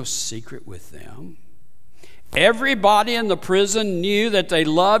 There was no secret with them. Everybody in the prison knew that they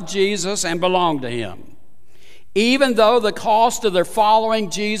loved Jesus and belonged to him. Even though the cost of their following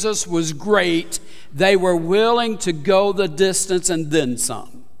Jesus was great, they were willing to go the distance and then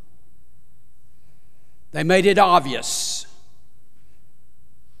some. They made it obvious.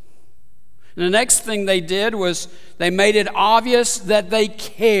 And the next thing they did was they made it obvious that they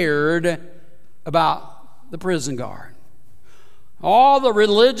cared about the prison guard. All the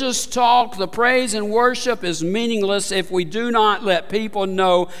religious talk, the praise and worship is meaningless if we do not let people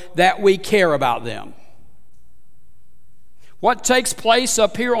know that we care about them. What takes place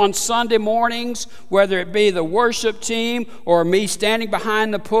up here on Sunday mornings, whether it be the worship team or me standing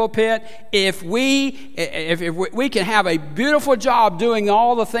behind the pulpit, if we can have a beautiful job doing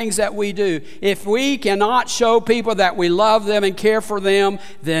all the things that we do, if we cannot show people that we love them and care for them,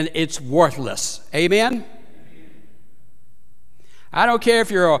 then it's worthless. Amen? I don't care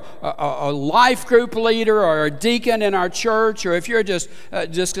if you're a life group leader or a deacon in our church, or if you're just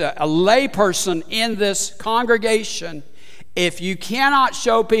a lay person in this congregation. If you cannot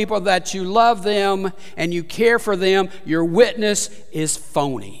show people that you love them and you care for them, your witness is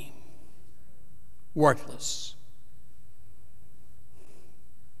phony, worthless.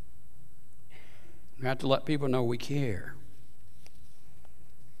 We have to let people know we care.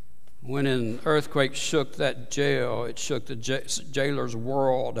 When an earthquake shook that jail, it shook the jailer's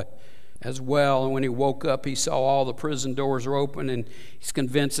world as well. And when he woke up, he saw all the prison doors were open, and he's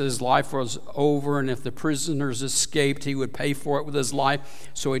convinced that his life was over, and if the prisoners escaped, he would pay for it with his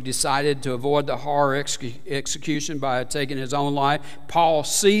life. So he decided to avoid the horror execution by taking his own life. Paul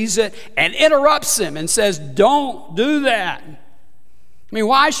sees it and interrupts him and says, "Don't do that." I mean,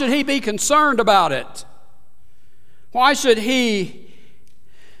 why should he be concerned about it? Why should he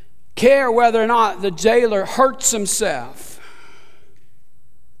care whether or not the jailer hurts himself?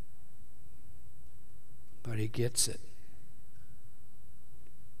 But he gets it.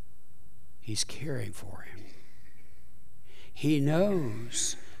 He's caring for him. He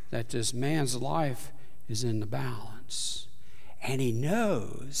knows that this man's life is in the balance. And he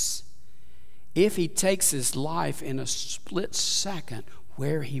knows if he takes his life in a split second,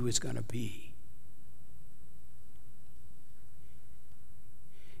 where he was going to be.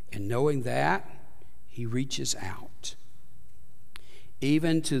 And knowing that, he reaches out.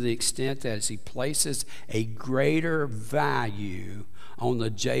 Even to the extent that as he places a greater value on the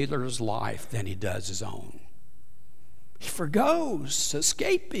jailer's life than he does his own. He forgoes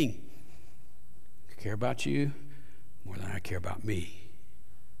escaping. I care about you more than I care about me.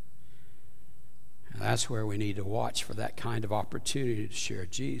 And that's where we need to watch for that kind of opportunity to share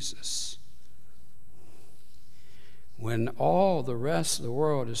Jesus. When all the rest of the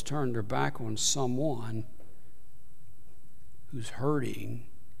world has turned their back on someone who's hurting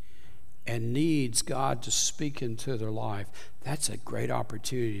and needs God to speak into their life, that's a great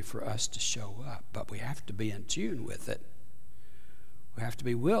opportunity for us to show up. But we have to be in tune with it. We have to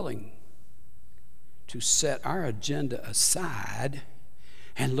be willing to set our agenda aside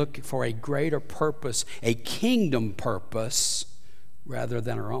and look for a greater purpose, a kingdom purpose, rather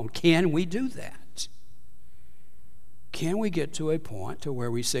than our own. Can we do that? Can we get to a point to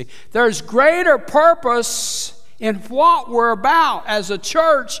where we say, there's greater purpose in what we're about as a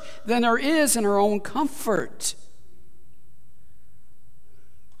church than there is in our own comfort?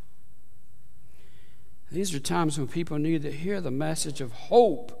 These are times when people need to hear the message of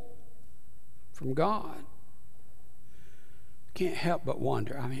hope from God. Can't help but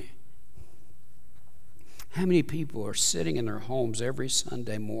wonder. How many people are sitting in their homes every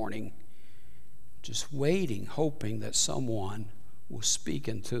Sunday morning just waiting, hoping that someone will speak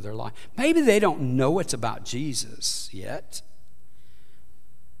into their life? Maybe they don't know it's about Jesus yet,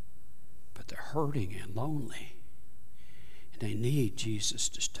 but they're hurting and lonely. And they need Jesus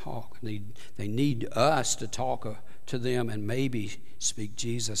to talk. They need us to talk to them and maybe speak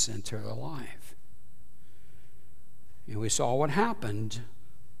Jesus into their life. And we saw what happened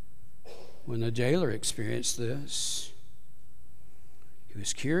when the jailer experienced this. He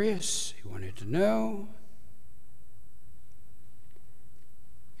was curious. He wanted to know.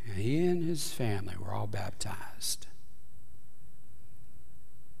 And he and his family were all baptized.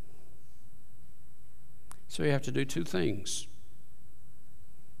 So you have to do two things.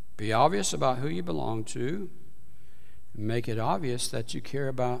 Be obvious about who you belong to. And make it obvious that you care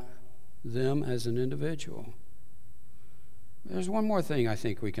about them as an individual. There's one more thing I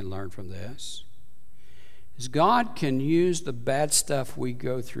think we can learn from this. Is God can use the bad stuff we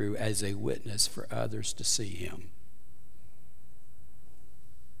go through as a witness for others to see Him.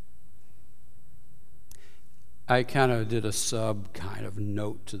 I kind of did a sub kind of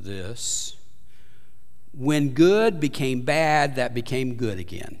note to this. When good became bad, that became good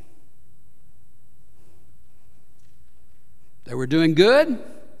again. They were doing good.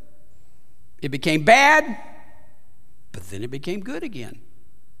 It became bad, but then it became good again.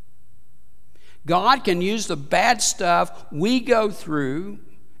 God can use the bad stuff we go through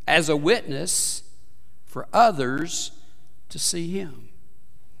as a witness for others to see Him.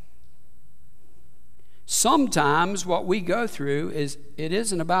 Sometimes what we go through it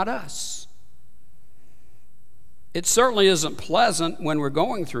isn't about us. It certainly isn't pleasant when we're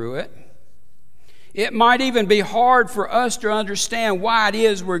going through it. It might even be hard for us to understand why it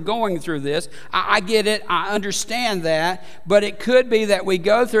is we're going through this. I get it. I understand that. But it could be that we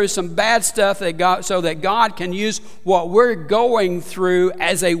go through some bad stuff so that God can use what we're going through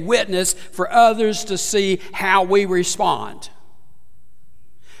as a witness for others to see how we respond.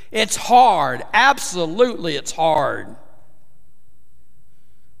 It's hard. Absolutely, it's hard.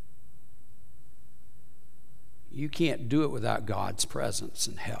 You can't do it without God's presence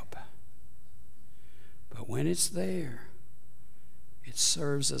and help. But when it's there, it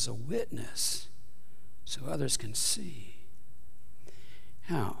serves as a witness so others can see.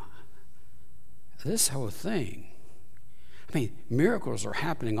 Now, this whole thing, miracles are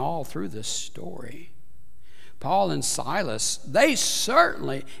happening all through this story. Paul and Silas, they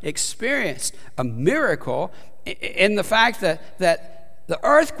certainly experienced a miracle in the fact that the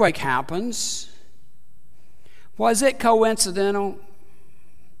earthquake happens. Was it coincidental?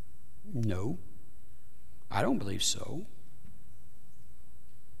 No. I don't believe so.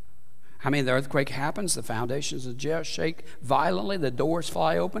 The earthquake happens, the foundations of the jail shake violently, the doors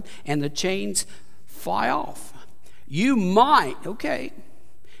fly open, and the chains fly off. You might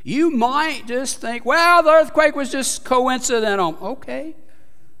just think, well, the earthquake was just coincidental. Okay.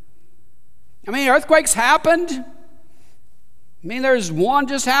 Earthquakes happened. There's one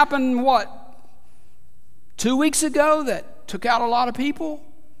just happened, 2 weeks ago that took out a lot of people?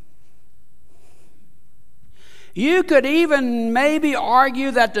 You could even maybe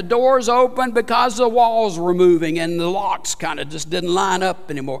argue that the doors opened because the walls were moving and the locks kind of just didn't line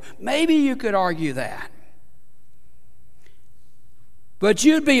up anymore. Maybe you could argue that. But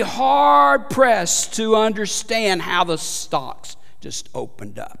you'd be hard-pressed to understand how the stocks just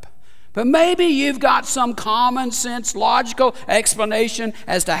opened up. But maybe you've got some common sense, logical explanation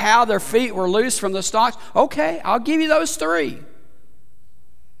as to how their feet were loose from the stocks. Okay, I'll give you those three.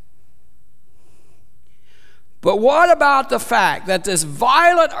 But what about the fact that this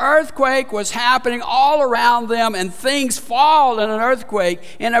violent earthquake was happening all around them and things fall in an earthquake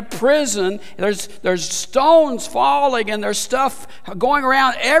in a prison? There's stones falling and there's stuff going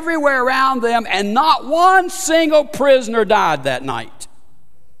around everywhere around them, and not one single prisoner died that night.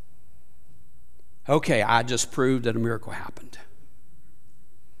 Okay, I just proved that a miracle happened.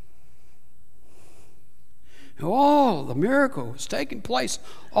 Oh, the miracle was taking place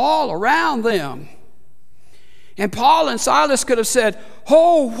all around them. And Paul and Silas could have said,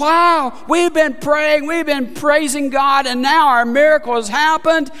 oh, wow, we've been praying, we've been praising God, and now our miracle has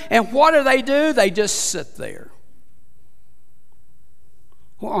happened. And what do? They just sit there.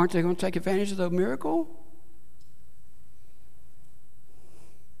 Well, aren't they going to take advantage of the miracle?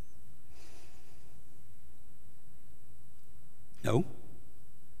 No.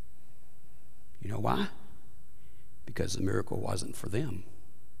 You know why? Because the miracle wasn't for them.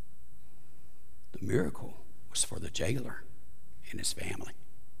 The miracle was for the jailer and his family.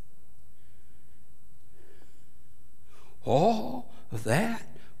 All of that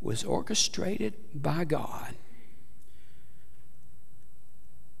was orchestrated by God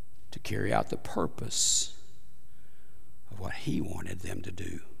to carry out the purpose of what He wanted them to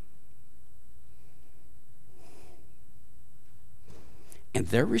do. And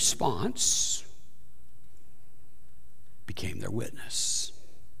their response became their witness.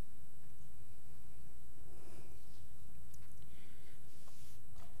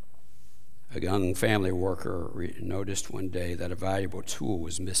 A young family worker noticed one day that a valuable tool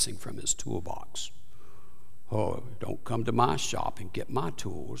was missing from his toolbox. Oh, don't come to my shop and get my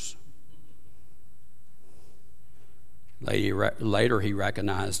tools. Later, he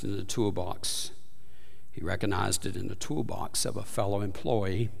recognized it in the toolbox of a fellow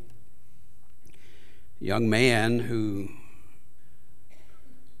employee, a young man who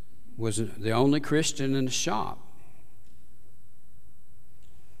was the only Christian in the shop.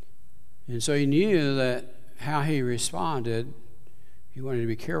 And so he knew that how he responded, he wanted to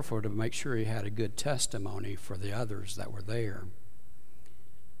be careful to make sure he had a good testimony for the others that were there.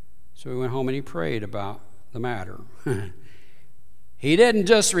 So he went home and he prayed about the matter. He didn't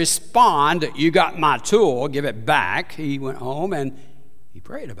just respond, "You got my tool, give it back." He went home and he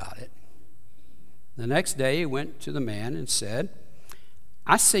prayed about it. The next day he went to the man and said,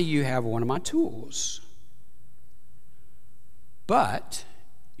 "I see you have one of my tools, but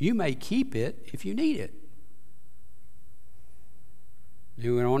you may keep it if you need it." He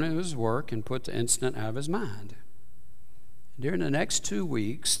went on in his work and put the incident out of his mind. During the next 2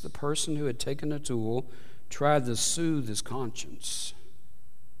 weeks, the person who had taken the tool tried to soothe his conscience.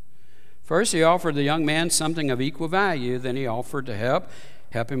 First, he offered the young man something of equal value. Then he offered to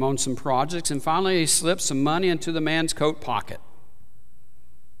help him on some projects. And finally, he slipped some money into the man's coat pocket.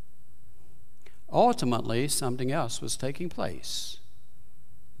 Ultimately, something else was taking place.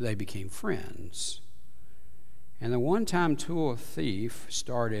 They became friends. And the one-time tool thief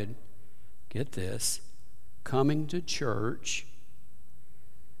started, get this, coming to church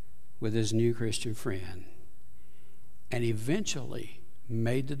with his new Christian friend, and eventually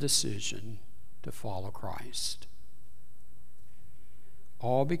made the decision to follow Christ.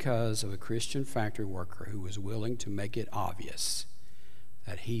 All because of a Christian factory worker who was willing to make it obvious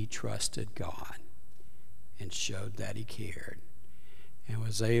that he trusted God and showed that he cared, and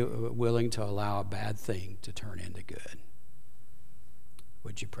was willing to allow a bad thing to turn into good.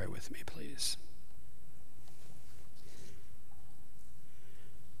 Would you pray with me, please?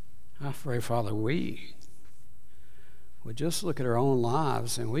 I pray, Father, we would just look at our own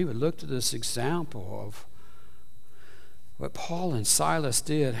lives and we would look to this example of what Paul and Silas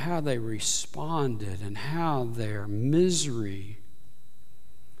did, how they responded, and how their misery,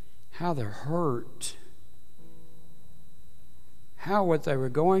 how their hurt, how what they were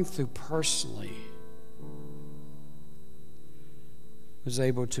going through personally was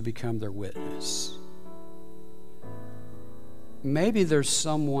able to become their witness. Maybe there's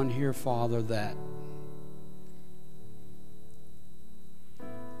someone here, Father, that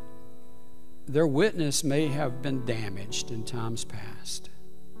their witness may have been damaged in times past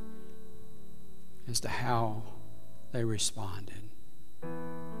as to how they responded.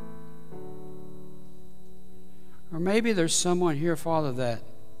 Or maybe there's someone here, Father, that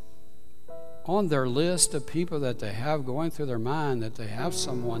on their list of people that they have going through their mind, that they have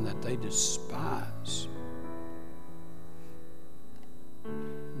someone that they despise.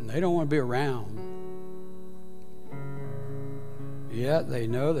 And they don't want to be around. Yet they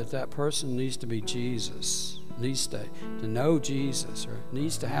know that that person needs to be Jesus, needs to know Jesus, or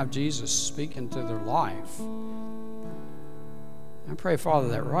needs to have Jesus speak into their life. I pray, Father,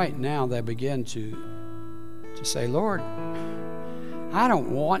 that right now they begin to say, "Lord, I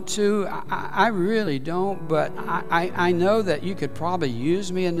don't want to. I really don't, but I know that you could probably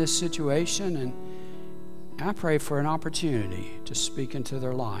use me in this situation, and I pray for an opportunity to speak into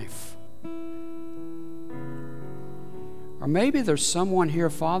their life." Or maybe there's someone here,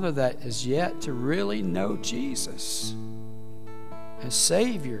 Father, that is yet to really know Jesus as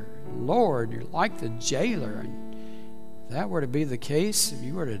Savior, Lord. You're like the jailer, and if that were to be the case, if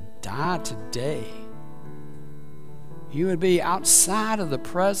you were to die today, you would be outside of the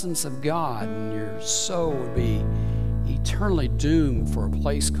presence of God, and your soul would be eternally doomed for a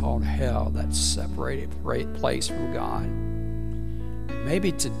place called hell, that separated place from God.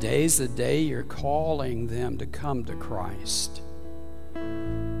 Maybe today's the day you're calling them to come to Christ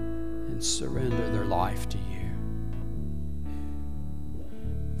and surrender their life to you.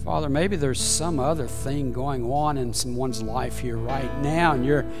 Father, maybe there's some other thing going on in someone's life here right now, and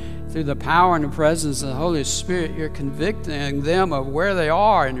you're, through the power and the presence of the Holy Spirit, you're convicting them of where they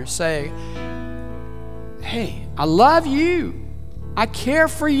are, and you're saying, "Hey, I love you, I care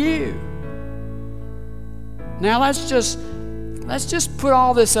for you. Now let's just put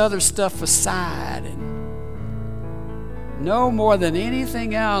all this other stuff aside, and no more than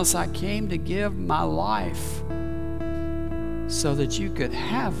anything else, I came to give my life so that you could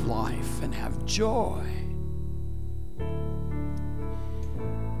have life and have joy.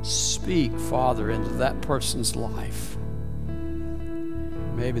 Speak, Father, into that person's life.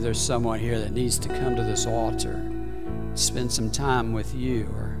 Maybe there's someone here that needs to come to this altar, spend some time with you,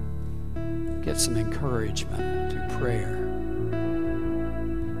 or get some encouragement through prayer.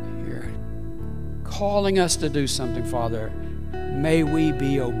 You're calling us to do something, Father. May we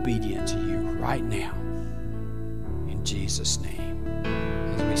be obedient to you right now. In Jesus' name,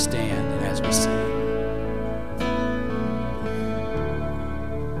 as we stand and as we sing.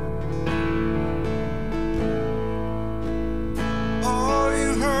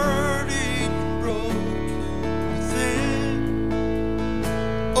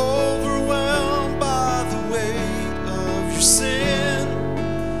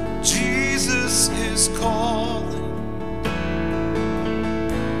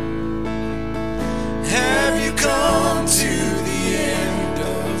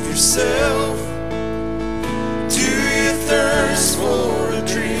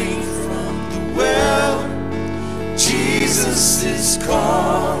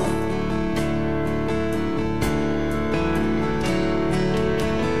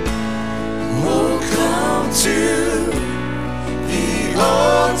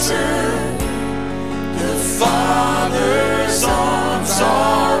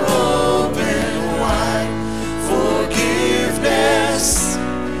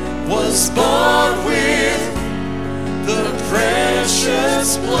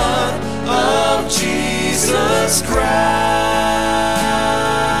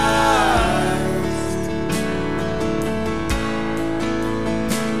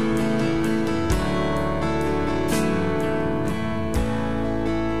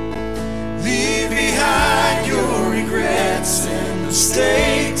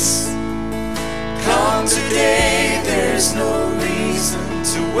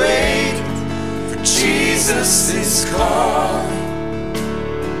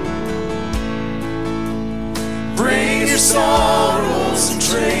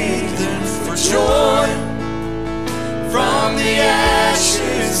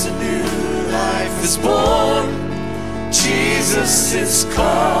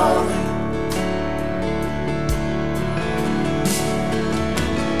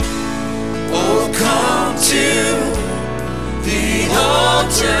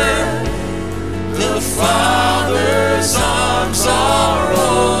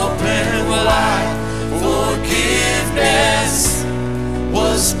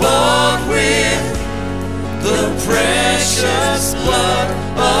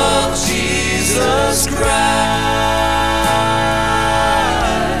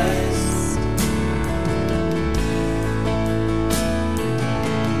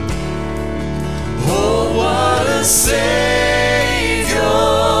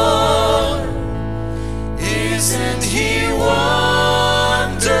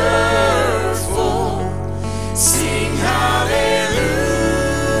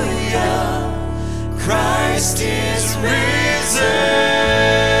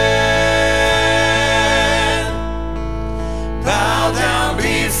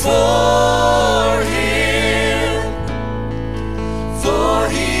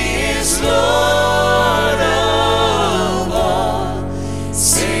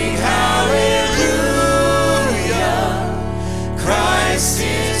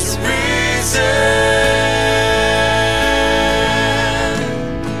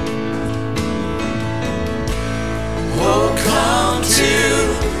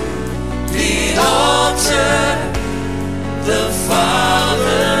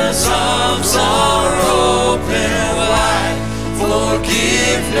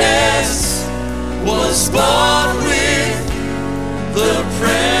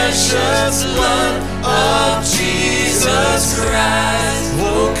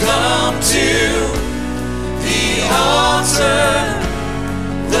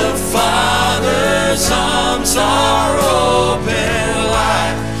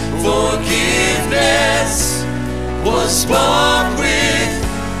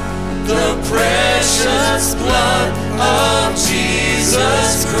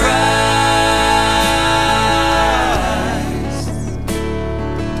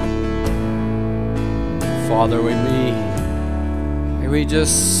 Father, may we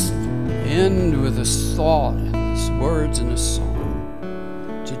just end with this thought and these words in a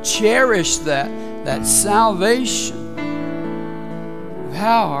song to cherish that salvation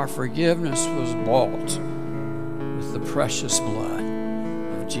how our forgiveness was bought with the precious blood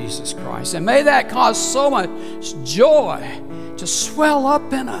of Jesus Christ. And may that cause so much joy to swell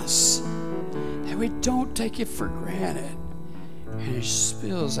up in us that we don't take it for granted, and it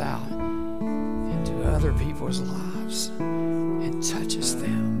spills out into other people's lives and touches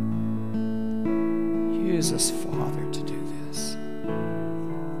them. Use us, Father, to do this.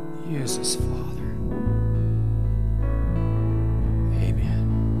 Use us, Father. Amen.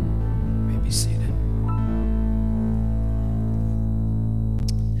 You may be seated.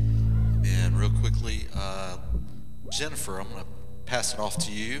 And real quickly, Jennifer, I'm going to pass it off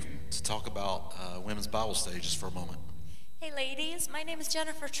to you to talk about women's Bible stages for a moment. Hey ladies, my name is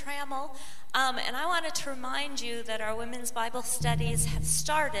Jennifer Trammell, and I wanted to remind you that our women's Bible studies have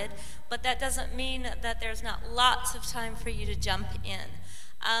started, but that doesn't mean that there's not lots of time for you to jump in.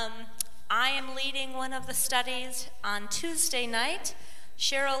 I am leading one of the studies on Tuesday night.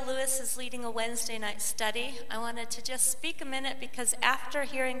 Cheryl Lewis is leading a Wednesday night study. I wanted to just speak a minute because after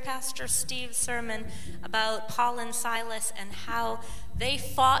hearing Pastor Steve's sermon about Paul and Silas and how they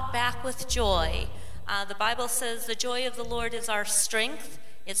fought back with joy, the Bible says the joy of the Lord is our strength.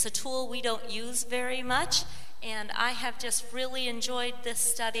 It's a tool we don't use very much, and I have just really enjoyed this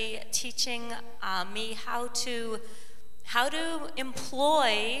study teaching me how to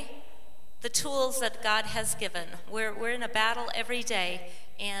employ the tools that God has given. We're in a battle every day,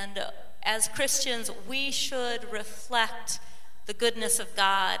 and as Christians, we should reflect the goodness of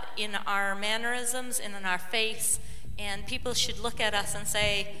God in our mannerisms and in our faith, and people should look at us and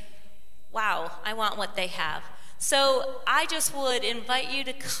say, wow, I want what they have. So I just would invite you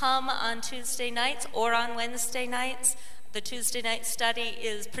to come on Tuesday nights or on Wednesday nights. The Tuesday night study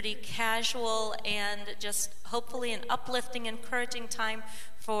is pretty casual and just hopefully an uplifting, encouraging time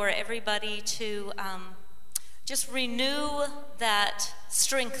for everybody to just renew that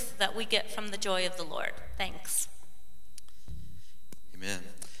strength that we get from the joy of the Lord. Thanks. Amen.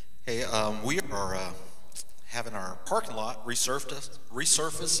 Hey, we are having our parking lot resurfaced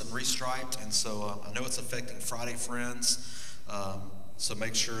and restriped, and so I know it's affecting Friday Friends, so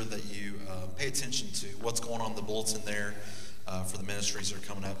make sure that you pay attention to what's going on in the bulletin there for the ministries that are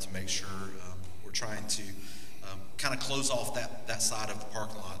coming up, to make sure we're trying to kind of close off that side of the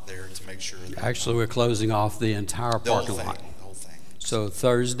parking lot there to make sure that, Actually, we're closing off the entire parking lot. The whole thing. So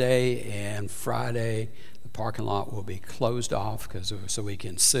Thursday and Friday, the parking lot will be closed off so we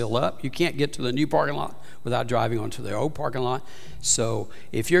can seal up. You can't get to the new parking lot without driving onto the old parking lot. So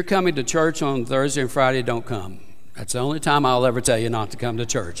if you're coming to church on Thursday and Friday, don't come. That's the only time I'll ever tell you not to come to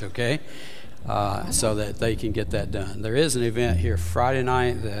church, okay? So that they can get that done. There is an event here Friday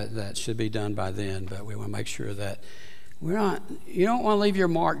night that should be done by then, but we want to make sure that you don't want to leave your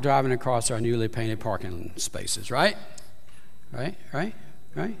mark driving across our newly painted parking spaces, right? Right?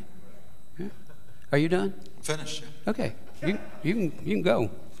 Yeah. Are you done? Finished. Okay, you can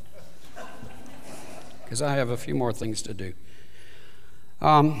go, because I have a few more things to do.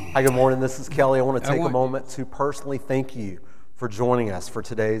 Hi, good morning. This is Kelly. I want to take a moment to personally thank you for joining us for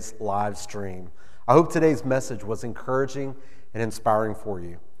today's live stream. I hope today's message was encouraging and inspiring for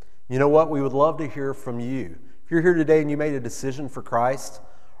you. You know what? We would love to hear from you. If you're here today and you made a decision for Christ,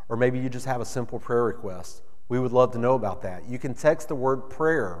 or maybe you just have a simple prayer request, we would love to know about that. You can text the word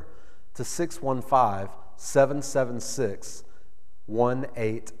prayer to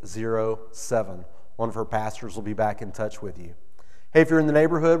 615-776-1807. One of our pastors will be back in touch with you. Hey, if you're in the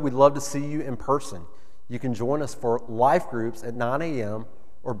neighborhood, we'd love to see you in person. You can join us for life groups at 9 a.m.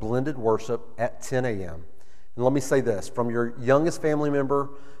 or blended worship at 10 a.m. And let me say this, from your youngest family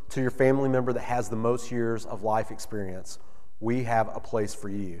member to your family member that has the most years of life experience, we have a place for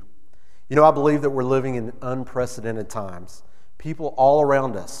you. You know, I believe that we're living in unprecedented times. People all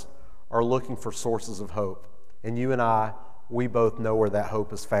around us are looking for sources of hope. And you and I, we both know where that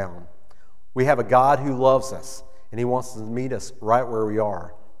hope is found. We have a God who loves us, and He wants to meet us right where we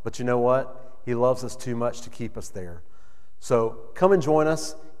are. But you know what? He loves us too much to keep us there. So come and join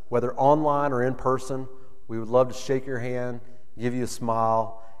us, whether online or in person. We would love to shake your hand, give you a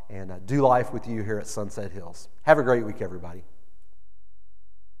smile, and do life with you here at Sunset Hills. Have a great week, everybody.